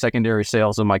that my secondary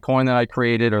sales of my coin that I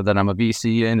created or that I'm a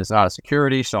VC in is not a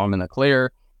security, so I'm in the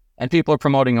clear. And people are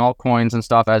promoting altcoins and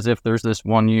stuff as if there's this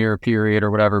 1 year period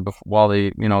or whatever while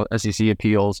the SEC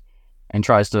appeals and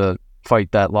tries to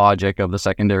fight that logic of the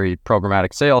secondary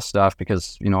programmatic sales stuff,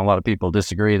 because a lot of people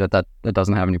disagree that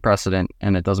doesn't have any precedent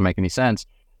and it doesn't make any sense.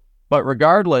 But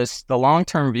regardless, the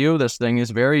long-term view of this thing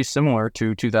is very similar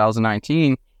to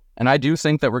 2019. And I do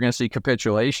think that we're going to see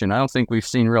capitulation. I don't think we've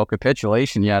seen real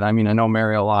capitulation yet. I mean, I know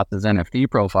Mario Lotta's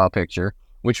NFT profile picture,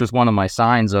 which was one of my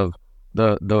signs of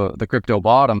the crypto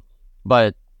bottom,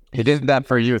 but he did that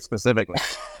for you specifically.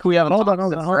 We haven't. Hold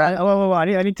on.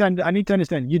 I need to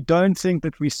understand. You don't think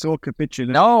that we saw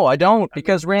capitulation? No, I don't,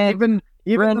 because even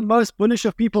the most bullish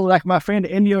of people, like my friend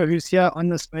Elio, who's here on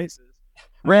the Spaces,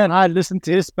 I listened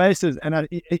to his Spaces, and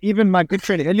even my good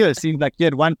friend Elio seemed like he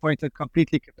at one point had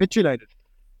completely capitulated.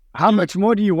 How much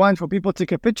more do you want for people to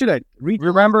capitulate?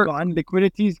 Remember, gone,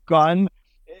 liquidity's gone.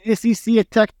 SEC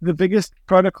attacked the biggest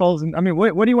protocols, and I mean,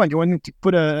 what do you want? You want them to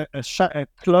put a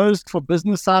closed for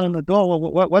business sign on the door?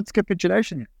 What's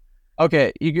capitulation here?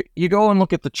 Okay, you go and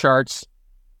look at the charts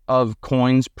of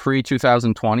coins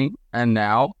pre-2020 and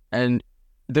now, and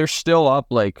they're still up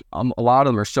like a lot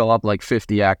of them are still up like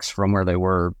 50x from where they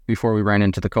were before we ran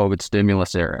into the COVID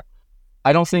stimulus era.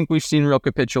 I don't think we've seen real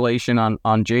capitulation on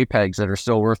JPEGs that are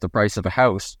still worth the price of a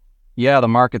house. Yeah, the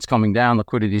market's coming down,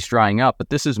 liquidity's drying up, but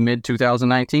this is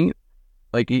mid-2019.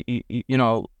 Like,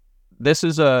 this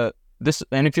is and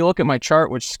if you look at my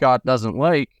chart, which Scott doesn't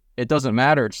like, it doesn't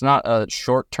matter. It's not a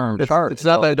short-term chart. It's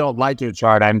not that I don't like your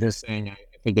chart. I'm just saying I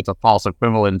think it's a false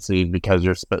equivalency because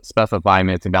you're specifying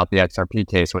it's about the XRP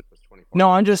case, which was 24. No,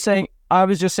 I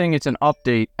was just saying it's an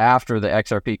update after the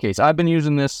XRP case. I've been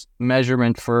using this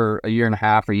measurement for a year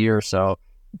or so,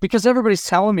 because everybody's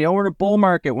telling me, we're in a bull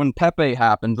market when Pepe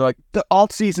happened. Like, the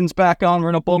alt season's back on, we're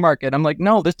in a bull market. I'm like,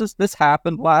 no, this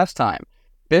happened last time.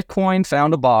 Bitcoin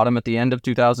found a bottom at the end of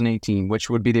 2018, which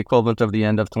would be the equivalent of the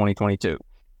end of 2022.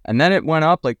 And then it went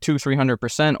up like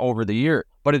 200-300% over the year,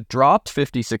 but it dropped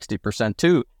 50-60%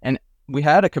 too. And we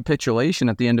had a capitulation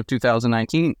at the end of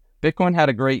 2019. Bitcoin had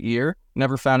a great year,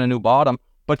 never found a new bottom,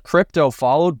 but crypto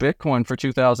followed Bitcoin for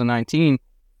 2019.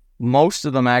 Most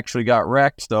of them actually got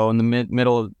wrecked, though, in the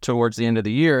middle towards the end of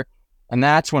the year. And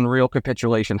that's when real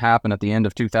capitulation happened at the end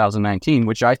of 2019,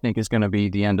 which I think is going to be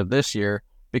the end of this year,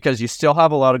 because you still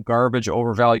have a lot of garbage,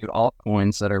 overvalued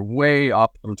altcoins that are way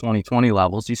up from 2020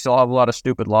 levels. You still have a lot of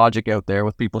stupid logic out there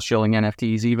with people shilling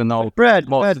NFTs, even though Brad,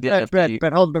 hold on.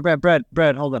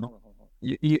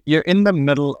 You're in the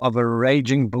middle of a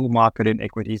raging bull market in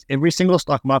equities. Every single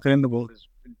stock market in the world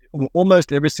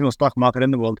almost every single stock market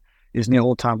in the world is near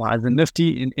all-time highs. The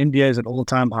Nifty in India is at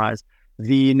all-time highs.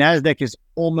 The Nasdaq is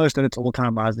almost at its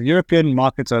all-time highs. The European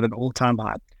markets are at an all-time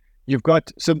high.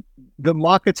 The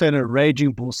markets are in a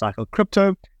raging bull cycle.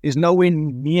 Crypto is nowhere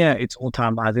near its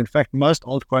all-time highs. In fact, most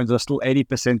altcoins are still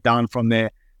 80% down from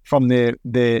their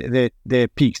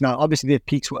peaks. Now, obviously, their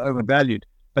peaks were overvalued,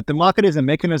 but the market is a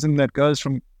mechanism that goes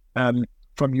from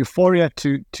from euphoria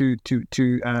to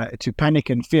panic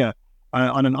and fear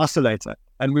on an oscillator,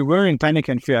 and we were in panic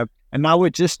and fear, and now we're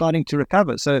just starting to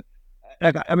recover. So,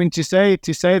 like, I mean, to say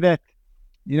that,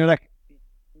 you know, like,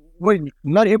 well,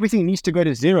 not everything needs to go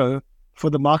to zero for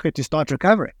the market to start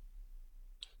recovering.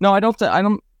 No, I don't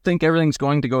think everything's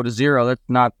going to go to zero. That's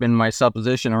not been my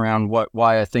supposition around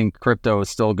why I think crypto is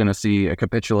still going to see a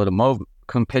capitulative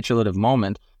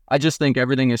moment. I just think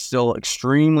everything is still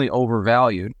extremely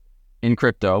overvalued in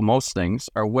crypto. Most things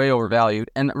are way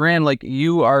overvalued. And Rand, like,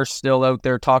 you are still out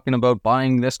there talking about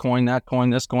buying this coin, that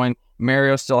coin, this coin.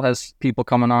 Mario still has people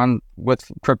coming on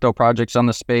with crypto projects on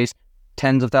the space.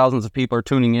 Tens of thousands of people are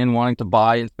tuning in, wanting to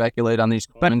buy and speculate on these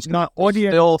coins. But my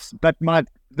audience,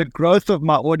 the growth of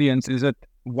my audience is at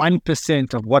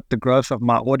 1% of what the growth of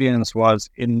my audience was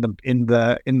in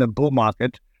the bull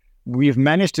market. We've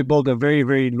managed to build a very,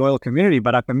 very loyal community,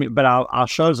 but our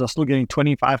shows are still getting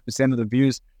 25% of the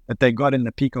views that they got in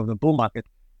the peak of the bull market.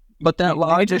 But that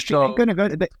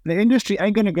the industry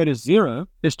ain't going to go to zero.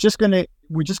 We're just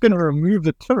going to remove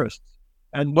the tourists.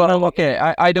 And well, okay,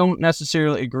 I don't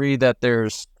necessarily agree that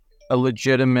there's a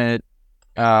legitimate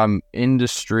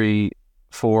industry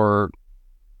for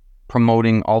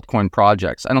promoting altcoin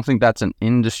projects. I don't think that's an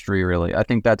industry, really. I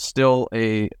think that's still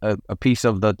a piece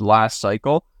of the last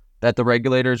cycle that the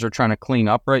regulators are trying to clean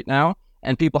up right now,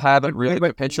 and people haven't really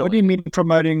capitulated. What do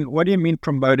you mean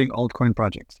promoting altcoin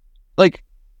projects? Like,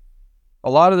 a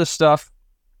lot of the stuff,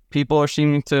 people are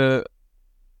seeming to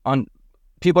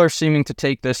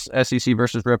take this SEC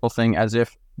versus Ripple thing as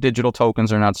if digital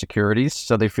tokens are not securities,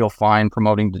 so they feel fine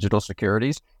promoting digital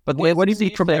securities. But what do you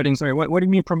mean promoting? Sorry, what do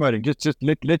you mean promoting?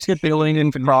 Let's get billing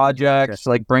in projects,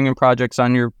 like bringing projects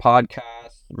on your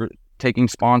podcast, taking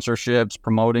sponsorships,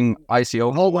 promoting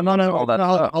ICO. Hold on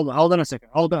a second.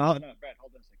 Hold on a second.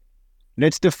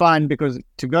 Let's define, because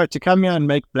to come here and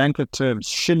make blanket terms,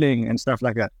 shilling and stuff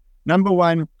like that. Number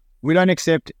one, we don't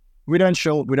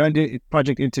do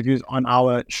project interviews on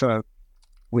our show.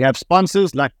 We have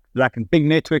sponsors like big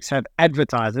networks have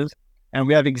advertisers, and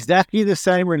we have exactly the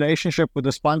same relationship with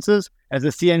the sponsors as the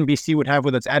CNBC would have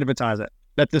with its advertiser.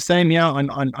 That's the same here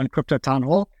on Crypto Town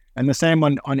Hall, and the same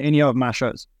on any of my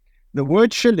shows. The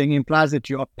word shilling implies that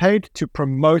you are paid to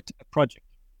promote a project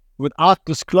without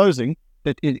disclosing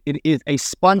that it is a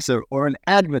sponsor or an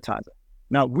advertiser.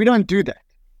 Now, we don't do that.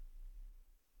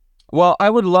 Well, I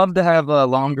would love to have a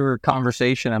longer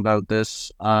conversation about this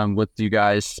with you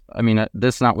guys. I mean,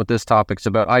 this is not what this topic's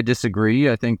about. I disagree.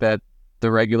 I think that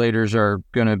the regulators are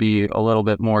going to be a little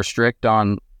bit more strict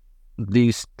on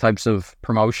these types of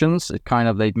promotions.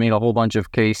 They've made a whole bunch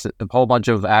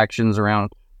of actions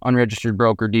around unregistered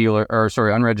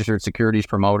unregistered securities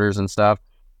promoters and stuff.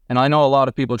 And I know a lot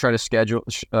of people try to schedule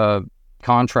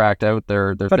contract out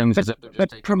their things as if they're just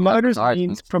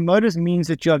taking promoters means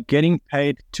that you're getting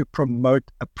paid to promote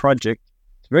a project.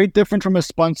 It's very different from a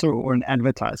sponsor or an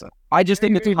advertiser. I just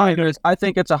think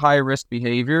it's a high risk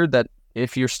behavior that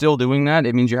if you're still doing that,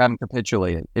 it means you haven't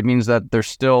capitulated. It means that there's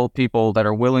still people that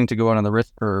are willing to go out on the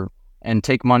risk curve and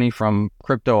take money from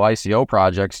crypto ICO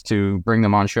projects to bring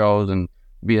them on shows and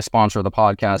be a sponsor of the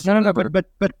podcast. No,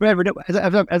 but Brad,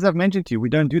 as I've mentioned to you, we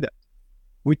don't do that.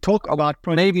 We talk about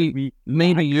projects.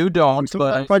 Maybe you don't,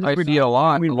 but I see a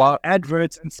lot.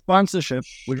 Adverts and sponsorships.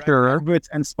 Adverts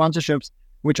and sponsorships,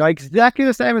 which are exactly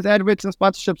the same as adverts and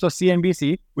sponsorships of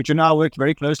CNBC, which you now work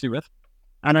very closely with.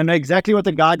 And I know exactly what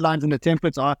the guidelines and the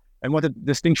templates are, and what the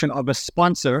distinction of a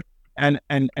sponsor and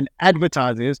an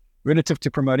advertiser is relative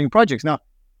to promoting projects. Now,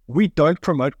 we don't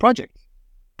promote projects.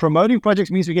 Promoting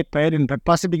projects means we get paid and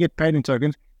possibly get paid in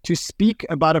tokens to speak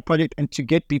about a project and to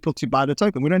get people to buy the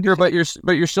token. We don't do but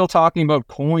you're still talking about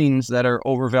coins that are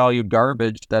overvalued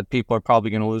garbage that people are probably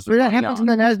going to lose. But that happens in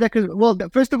the Nasdaq. Well,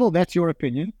 first of all, that's your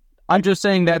opinion. I'm just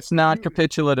saying that's not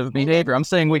capitulative behavior. I'm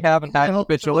saying we haven't had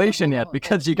capitulation yet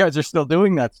because you guys are still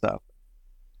doing that stuff.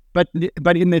 But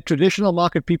in the traditional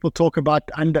market, people talk about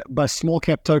small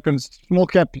cap tokens, small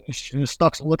cap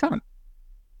stocks all the time.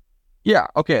 Yeah,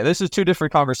 okay, this is two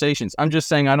different conversations. I'm just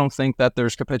saying I don't think that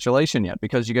there's capitulation yet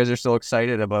because you guys are still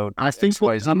excited about. I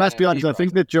must be honest. I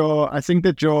think that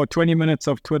your 20 minutes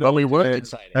of Twitter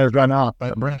has run out.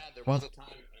 But Brad, there was a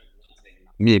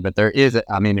time. But there is.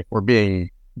 If we're being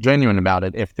genuine about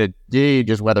it, if the gauge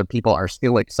is whether people are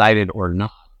still excited or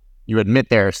not, you admit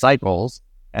there are cycles,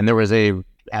 and there was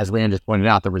as Leanne just pointed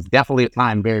out, there was definitely a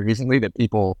time very recently that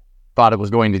people thought it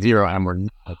was going to zero and were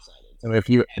not excited. So if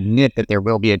you admit that there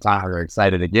will be a time where you're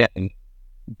excited again,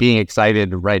 being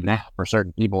excited right now for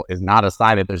certain people is not a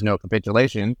sign that there's no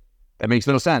capitulation. That makes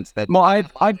no sense.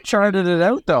 I've charted it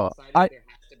out though.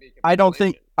 I don't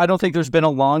think there's been a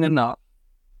long enough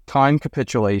time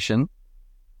capitulation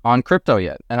on crypto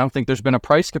yet. I don't think there's been a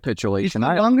price capitulation. It's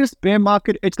the longest bear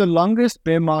market. It's the longest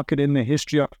bear market in the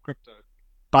history of crypto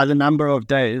by the number of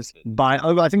days. By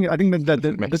over, I think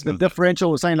the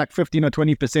differential was saying like 15 or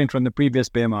 20% from the previous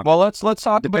bear market. Well, let's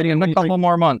talk about it in a couple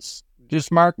more months.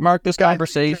 Just mark this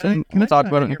conversation. We'll talk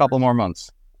about it in a couple more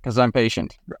months because I'm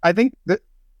patient. I think that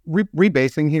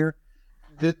rebasing here,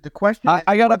 the question.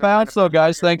 I got to bounce though,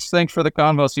 guys. Thanks for the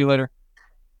convo. See you later.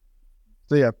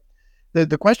 So yeah,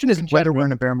 the question isn't whether we're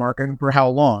in a bear market and for how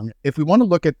long. If we want to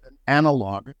look at an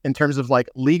analog in terms of like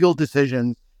legal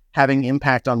decisions having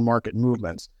impact on market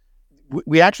movements,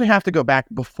 we actually have to go back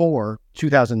before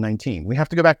 2019. We have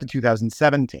to go back to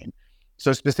 2017.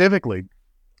 So specifically,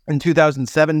 in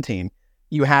 2017,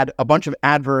 you had a bunch of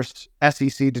adverse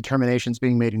SEC determinations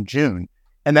being made in June,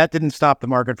 and that didn't stop the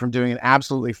market from doing an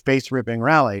absolutely face-ripping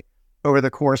rally over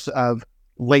the course of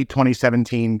late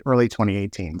 2017, early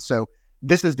 2018. So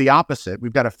this is the opposite.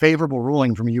 We've got a favorable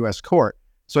ruling from a U.S. court.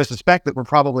 So I suspect that we're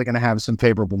probably going to have some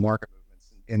favorable market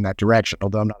movements in that direction,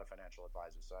 although I'm not a financial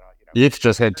advisor. So I don't, It's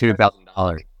just hit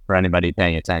 $2,000 for anybody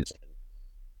paying attention.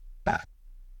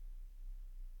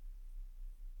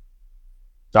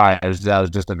 Sorry, that was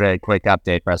just a very quick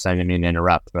update for us. I didn't mean to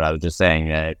interrupt, but I was just saying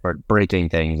that for breaking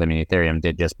things, I mean, Ethereum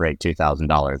did just break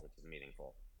 $2,000, which is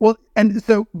meaningful. Well, and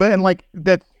so, and like,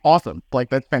 that's awesome. Like,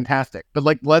 that's fantastic. But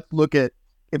like, let's look at,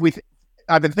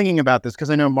 I've been thinking about this because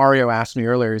I know Mario asked me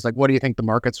earlier, he's like, what do you think the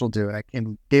markets will do? And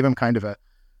I gave him kind of a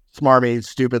smarmy,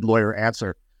 stupid lawyer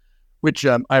answer, which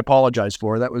I apologize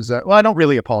for. That was, well, I don't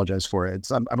really apologize for it.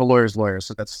 I'm a lawyer's lawyer,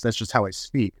 so that's just how I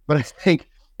speak. But I think,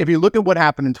 if you look at what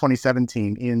happened in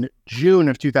 2017, in June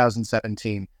of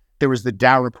 2017, there was the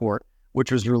Dow report,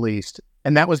 which was released.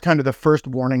 And that was kind of the first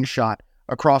warning shot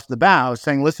across the bow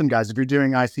saying, listen, guys, if you're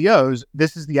doing ICOs,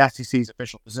 this is the SEC's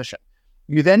official position.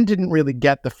 You then didn't really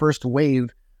get the first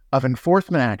wave of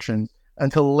enforcement actions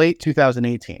until late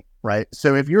 2018, right?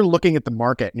 So if you're looking at the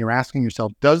market and you're asking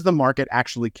yourself, does the market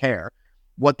actually care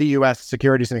what the U.S.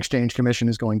 Securities and Exchange Commission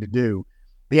is going to do?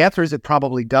 The answer is it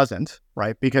probably doesn't,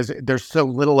 right? Because there's so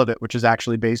little of it which is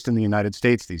actually based in the United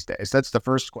States these days. That's the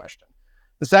first question.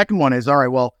 The second one is, all right,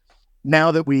 well,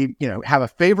 now that we, have a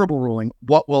favorable ruling,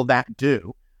 what will that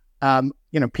do?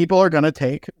 People are going to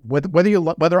take,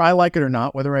 whether I like it or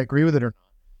not, whether I agree with it or not,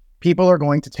 people are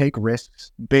going to take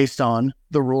risks based on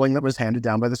the ruling that was handed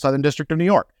down by the Southern District of New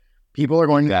York. People are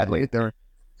going to their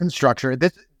structure.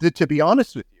 This, to be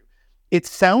honest with you,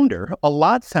 it's a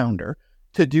lot sounder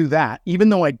to do that, even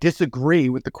though I disagree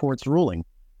with the court's ruling.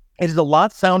 It is a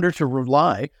lot sounder to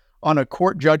rely on a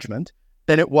court judgment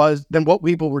than what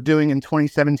people were doing in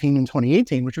 2017 and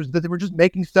 2018, which was that they were just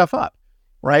making stuff up,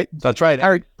 right? That's right.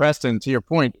 Eric Preston, to your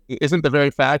point, isn't the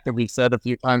very fact that we said a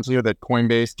few times here that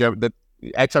Coinbase, that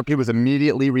XRP was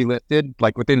immediately relisted,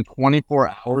 like within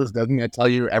 24 hours, doesn't that tell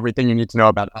you everything you need to know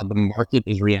about how the market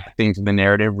is reacting to the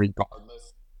narrative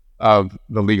regardless of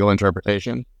the legal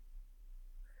interpretation?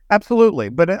 Absolutely.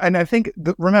 And I think,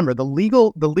 remember, the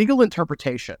legal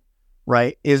interpretation,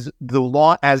 right, is the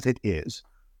law as it is,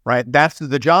 right? That's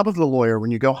the job of the lawyer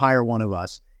when you go hire one of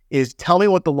us, is tell me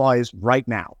what the law is right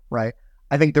now, right?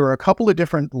 I think there are a couple of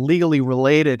different legally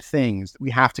related things that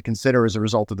we have to consider as a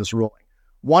result of this ruling.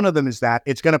 One of them is that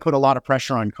it's going to put a lot of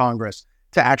pressure on Congress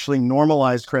to actually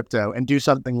normalize crypto and do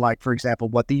something like, for example,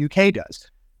 what the UK does.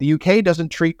 The UK doesn't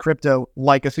treat crypto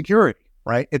like a security,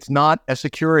 right? It's not a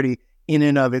security in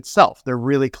and of itself. They're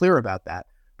really clear about that.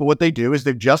 But what they do is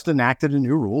they've just enacted a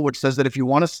new rule which says that if you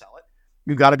want to sell it,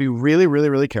 you've got to be really, really,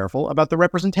 really careful about the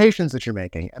representations that you're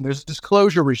making. And there's a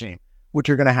disclosure regime which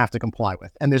you're going to have to comply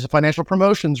with. And there's a financial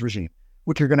promotions regime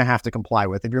which you're going to have to comply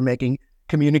with if you're making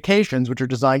communications which are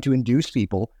designed to induce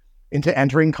people into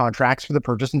entering contracts for the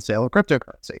purchase and sale of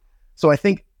cryptocurrency. So I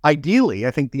think ideally,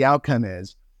 the outcome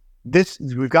is this: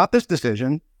 we've got this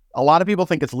decision. A lot of people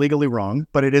think it's legally wrong,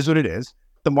 but it is what it is.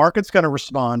 The market's going to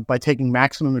respond by taking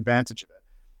maximum advantage of it.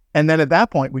 And then at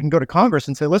that point, we can go to Congress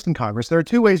and say, listen, Congress, there are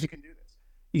two ways you can do this.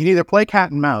 You can either play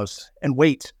cat and mouse and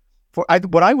wait for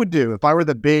what I would do if I were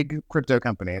the big crypto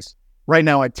companies right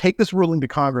now. I'd take this ruling to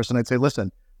Congress and I'd say,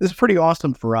 listen, this is pretty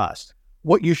awesome for us.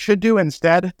 What you should do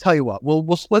instead, tell you what,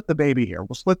 we'll split the baby here.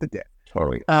 We'll split the dick.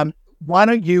 Totally. Why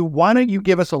don't you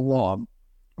give us a law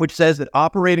which says that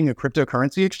operating a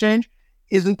cryptocurrency exchange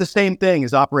isn't the same thing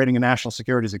as operating a national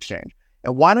securities exchange?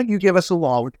 And why don't you give us a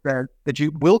law that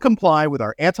you will comply with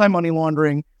our anti-money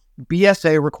laundering,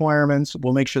 BSA requirements?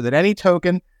 We'll make sure that any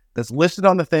token that's listed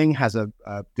on the thing has a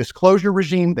disclosure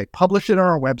regime. They publish it on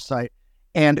our website,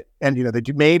 and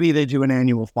they do an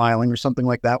annual filing or something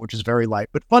like that, which is very light.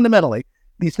 But fundamentally,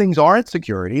 these things aren't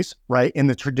securities, right? In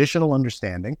the traditional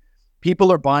understanding,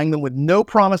 people are buying them with no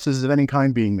promises of any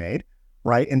kind being made.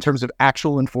 right? In terms of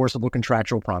actual enforceable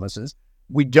contractual promises.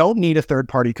 We don't need a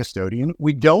third-party custodian.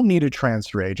 We don't need a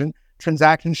transfer agent.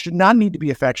 Transactions should not need to be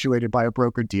effectuated by a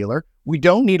broker-dealer. We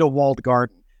don't need a walled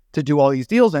garden to do all these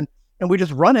deals, and we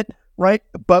just run it, right?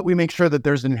 But we make sure that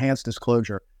there's enhanced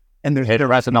disclosure. And there's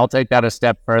Russ, and I'll take that a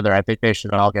step further. I think they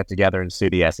should all get together and sue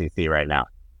the SEC right now.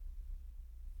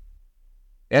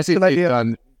 The SEC has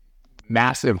done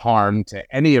massive harm to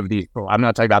any of these. I'm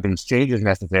not talking about the exchanges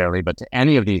necessarily, but to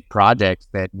any of these projects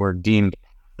that were deemed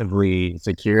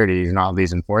securities and all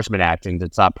these enforcement actions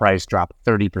that saw price drop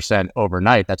 30%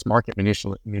 overnight. That's market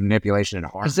manipulation and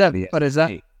harm. Is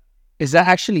that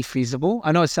actually feasible?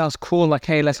 I know it sounds cool, like,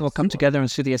 hey, let's all come together and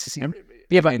sue the SEC.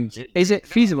 Yeah, but is it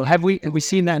feasible? Have we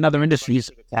seen that in other industries?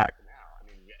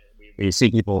 We see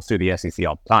people sue the SEC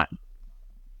all the time.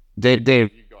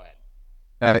 Dave, go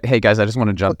ahead. Hey guys, I just want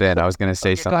to jump in. I was going to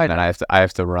say something and I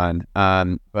have to run.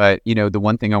 But the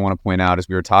one thing I want to point out is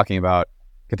we were talking about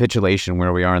capitulation,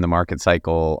 where we are in the market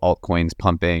cycle, altcoins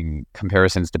pumping,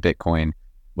 comparisons to Bitcoin.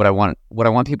 What I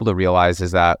want people to realize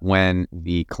is that when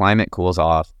the climate cools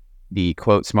off, the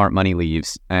quote smart money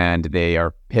leaves, and they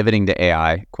are pivoting to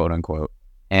AI, quote unquote.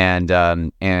 And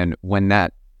when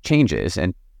that changes,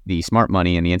 and the smart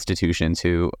money and the institutions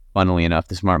who, funnily enough,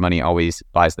 the smart money always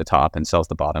buys the top and sells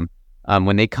the bottom.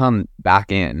 When they come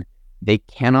back in, they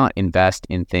cannot invest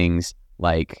in things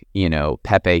like,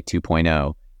 Pepe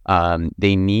 2.0.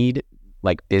 They need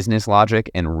like business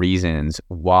logic and reasons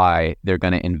why they're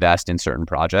going to invest in certain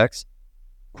projects,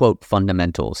 quote,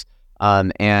 fundamentals.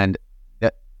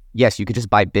 Yes, you could just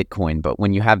buy Bitcoin, but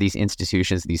when you have these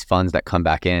institutions, these funds that come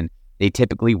back in, they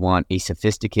typically want a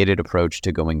sophisticated approach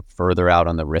to going further out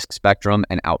on the risk spectrum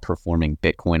and outperforming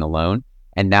Bitcoin alone.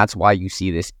 And that's why you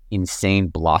see this insane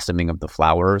blossoming of the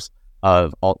flowers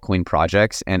of altcoin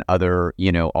projects and other,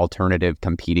 alternative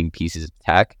competing pieces of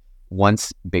tech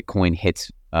once Bitcoin hits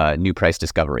new price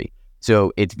discovery.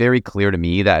 So it's very clear to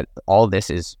me that all this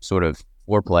is sort of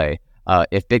foreplay.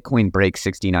 If Bitcoin breaks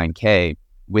 69K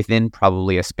within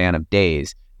probably a span of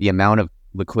days, the amount of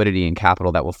liquidity and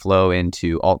capital that will flow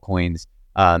into altcoins,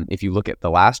 if you look at the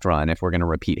last run, if we're going to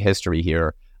repeat history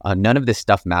here, none of this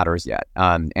stuff matters yet.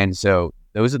 And so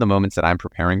those are the moments that I'm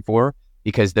preparing for,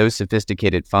 because those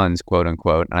sophisticated funds, quote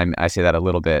unquote, and I say that a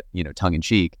little bit, tongue in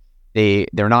cheek,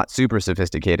 they're not super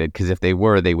sophisticated, because if they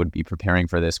were, they would be preparing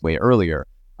for this way earlier.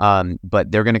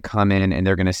 But they're going to come in and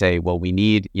they're going to say, well, we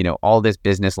need, all this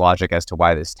business logic as to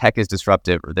why this tech is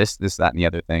disruptive, or this, that, and the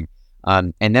other thing.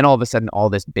 And then all of a sudden, all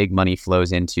this big money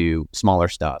flows into smaller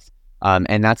stuff.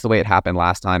 And that's the way it happened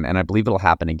last time. And I believe it'll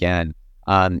happen again.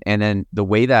 And then the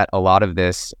way that a lot of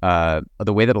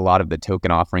the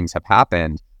token offerings have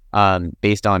happened,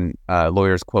 based on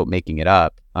lawyers, quote, making it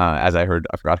up, as I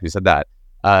forgot who said that,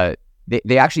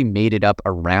 they actually made it up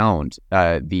around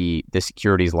the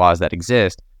securities laws that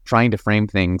exist, trying to frame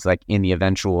things like in the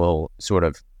eventual sort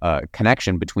of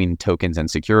connection between tokens and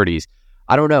securities.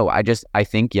 I don't know. I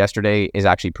think yesterday is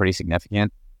actually pretty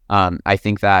significant. I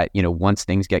think that, once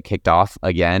things get kicked off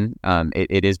again,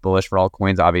 it is bullish for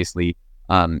altcoins. Obviously,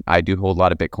 I do hold a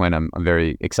lot of Bitcoin. I'm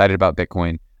very excited about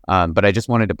Bitcoin. But I just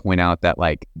wanted to point out that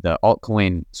like the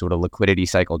altcoin sort of liquidity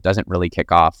cycle doesn't really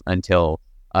kick off until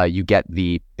you get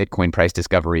the Bitcoin price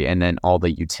discovery, and then all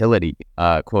the utility,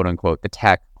 quote unquote, the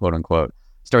tech, quote unquote,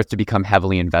 starts to become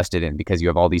heavily invested in, because you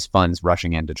have all these funds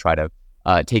rushing in to try to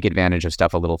take advantage of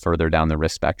stuff a little further down the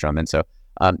risk spectrum. And so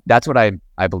that's what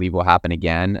I believe will happen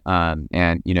again. And,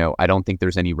 I don't think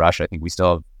there's any rush. I think we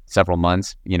still have several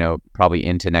months, probably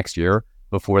into next year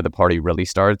before the party really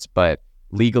starts. But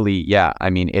legally, yeah, I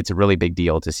mean, it's a really big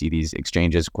deal to see these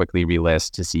exchanges quickly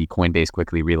relist, to see Coinbase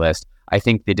quickly relist. I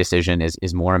think the decision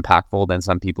is more impactful than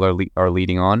some people are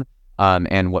leading on.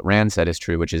 And what Rand said is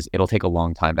true, which is it'll take a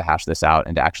long time to hash this out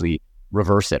and to actually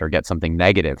reverse it or get something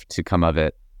negative to come of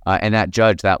it. And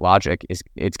that logic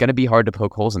it's going to be hard to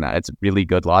poke holes in that. It's really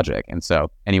good logic. And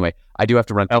so anyway, I do have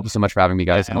to run. Thank you so much for having me,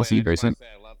 guys. And I'll see you very soon.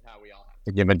 I love how we all have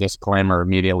to give a disclaimer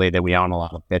immediately that we own a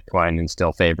lot of Bitcoin and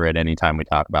still favor it anytime we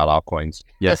talk about altcoins.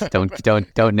 Yes,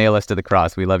 don't nail us to the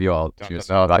cross. We love you all. Bye,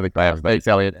 everybody. Thanks,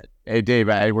 Elliot. Hey, Dave,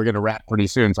 we're going to wrap pretty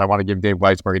soon, so I want to give Dave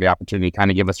Weisberger the opportunity to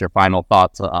kind of give us your final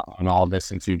thoughts on all of this,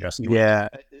 since you just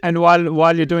And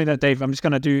while you're doing that, Dave, I'm just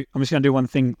gonna do one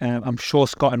thing. I'm sure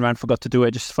Scott and Rand forgot to do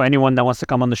it. Just for anyone that wants to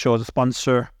come on the show as a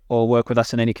sponsor or work with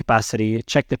us in any capacity,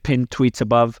 check the pinned tweets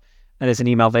above. And there's an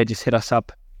email there. Just hit us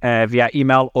up via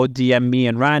email or DM me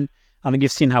and Rand. I think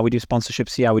you've seen how we do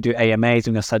sponsorships here. We do AMAs.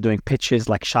 We're gonna start doing pitches,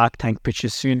 like Shark Tank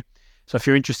pitches soon. So if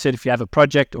you're interested, if you have a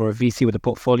project or a VC with a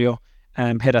portfolio,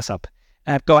 hit us up.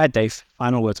 Go ahead, Dave.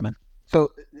 Final words, man.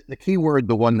 So the key word,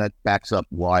 the one that backs up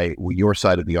why your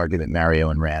side of the argument, Mario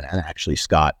and Ran, and actually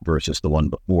Scott versus the one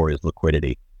before, is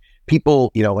liquidity.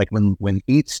 People, like when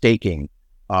ETH staking,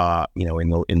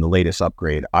 in the latest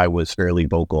upgrade, I was fairly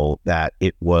vocal that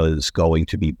it was going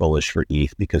to be bullish for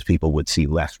ETH because people would see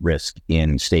less risk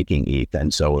in staking ETH,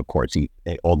 and so of course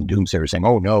all the doomsayers saying,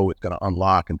 "Oh no, it's going to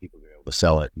unlock," and people were able to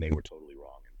sell it, and they were totally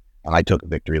wrong. And I took a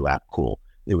victory lap. Cool.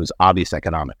 It was obvious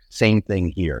economics. Same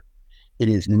thing here. It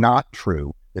is not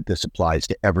true that this applies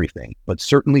to everything, but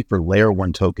certainly for layer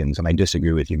one tokens, and I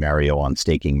disagree with you, Mario, on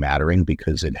staking mattering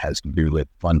because it has to do with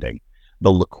funding.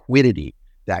 The liquidity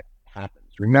that happens.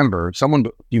 Remember, someone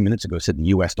a few minutes ago said the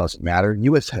U.S. doesn't matter.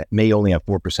 U.S. may only have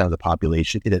 4% of the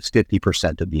population. It has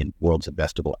 50% of the world's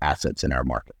investable assets in our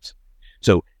markets.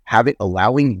 So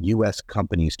allowing U.S.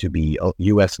 companies to be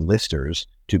U.S. listers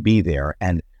to be there,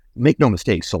 and make no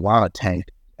mistake, Solana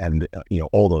tanked, and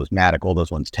all those Matic, all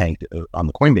those ones tanked on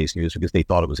the Coinbase news because they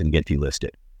thought it was going to get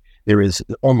delisted. There is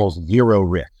almost zero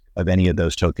risk of any of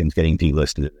those tokens getting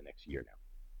delisted in the next year now,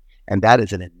 and that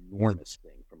is an enormous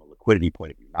thing from a liquidity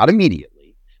point of view. Not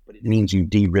immediately, but it means you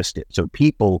de-risked it. So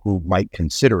people who might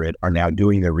consider it are now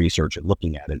doing their research and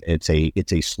looking at it. It's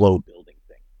a slow building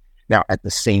thing. Now, at the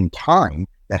same time,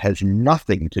 that has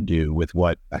nothing to do with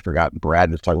what I forgot Brad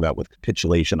was talking about with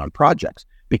capitulation on projects,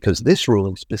 because this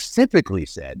ruling specifically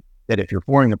said that if you're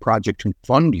forming a project to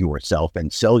fund yourself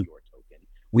and sell your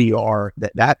token,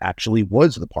 that actually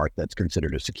was the part that's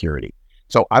considered a security.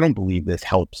 So I don't believe this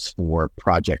helps for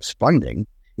projects funding.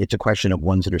 It's a question of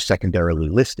ones that are secondarily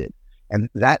listed. And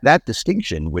that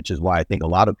distinction, which is why I think a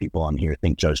lot of people on here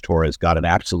think Judge Torres got it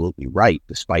absolutely right,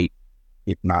 despite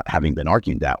it not having been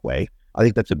argued that way. I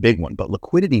think that's a big one. But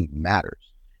liquidity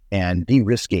matters, and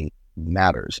de-risking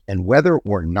matters. And whether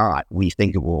or not we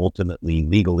think it will ultimately,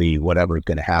 legally, whatever is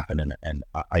going to happen, and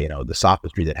the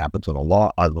sophistry that happens on the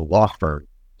law firm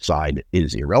side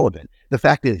is irrelevant. The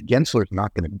fact is, Gensler's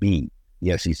not going to be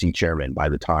the SEC chairman by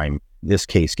the time this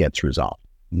case gets resolved.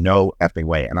 No effing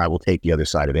way. And I will take the other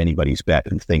side of anybody's bet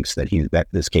who thinks that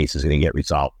this case is going to get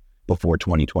resolved before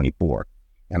 2024.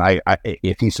 And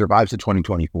if he survives to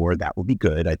 2024, that will be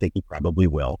good. I think he probably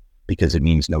will, because it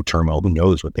means no turmoil. Who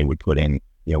knows what they would put in,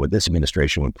 what this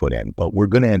administration would put in. But we're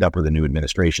going to end up with a new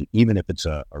administration, even if it's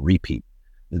a repeat.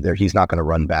 He's not going to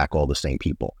run back all the same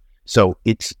people. So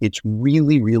it's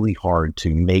really, really hard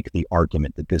to make the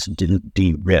argument that this didn't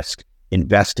de-risk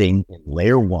investing in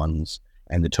layer ones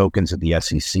and the tokens that the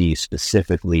SEC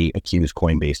specifically accused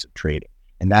Coinbase of trading.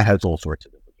 And that has all sorts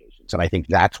of implications. And I think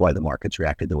that's why the markets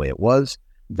reacted the way it was.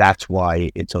 That's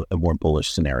why it's a more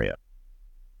bullish scenario.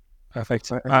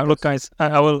 Perfect. Look, guys,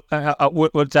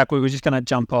 Zach, we were just going to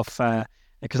jump off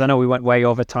because I know we went way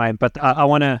over time, but I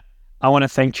want to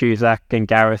thank you, Zach and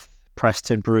Gareth,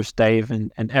 Preston, Bruce, Dave,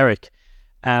 and Eric.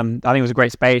 I think it was a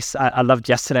great space. I loved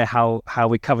yesterday how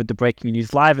we covered the breaking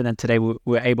news live, and then today we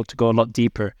were able to go a lot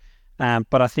deeper.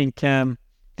 But I think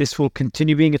this will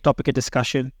continue being a topic of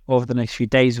discussion over the next few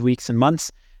days, weeks, and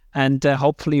months. And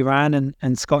hopefully Ryan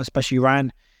and Scott, especially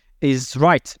Ryan, is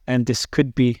right. And this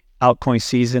could be altcoin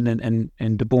season,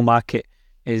 and the bull market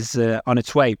is on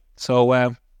its way.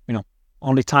 So,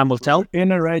 only time will tell. We're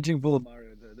in a raging bull,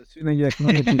 Mario. The sooner you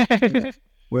acknowledge it,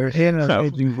 we're in a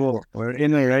raging bull. We're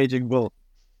in a raging bull.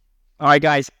 All right,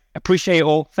 guys. Appreciate it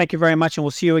all. Thank you very much. And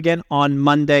we'll see you again on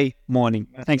Monday morning.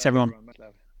 Thanks, everyone.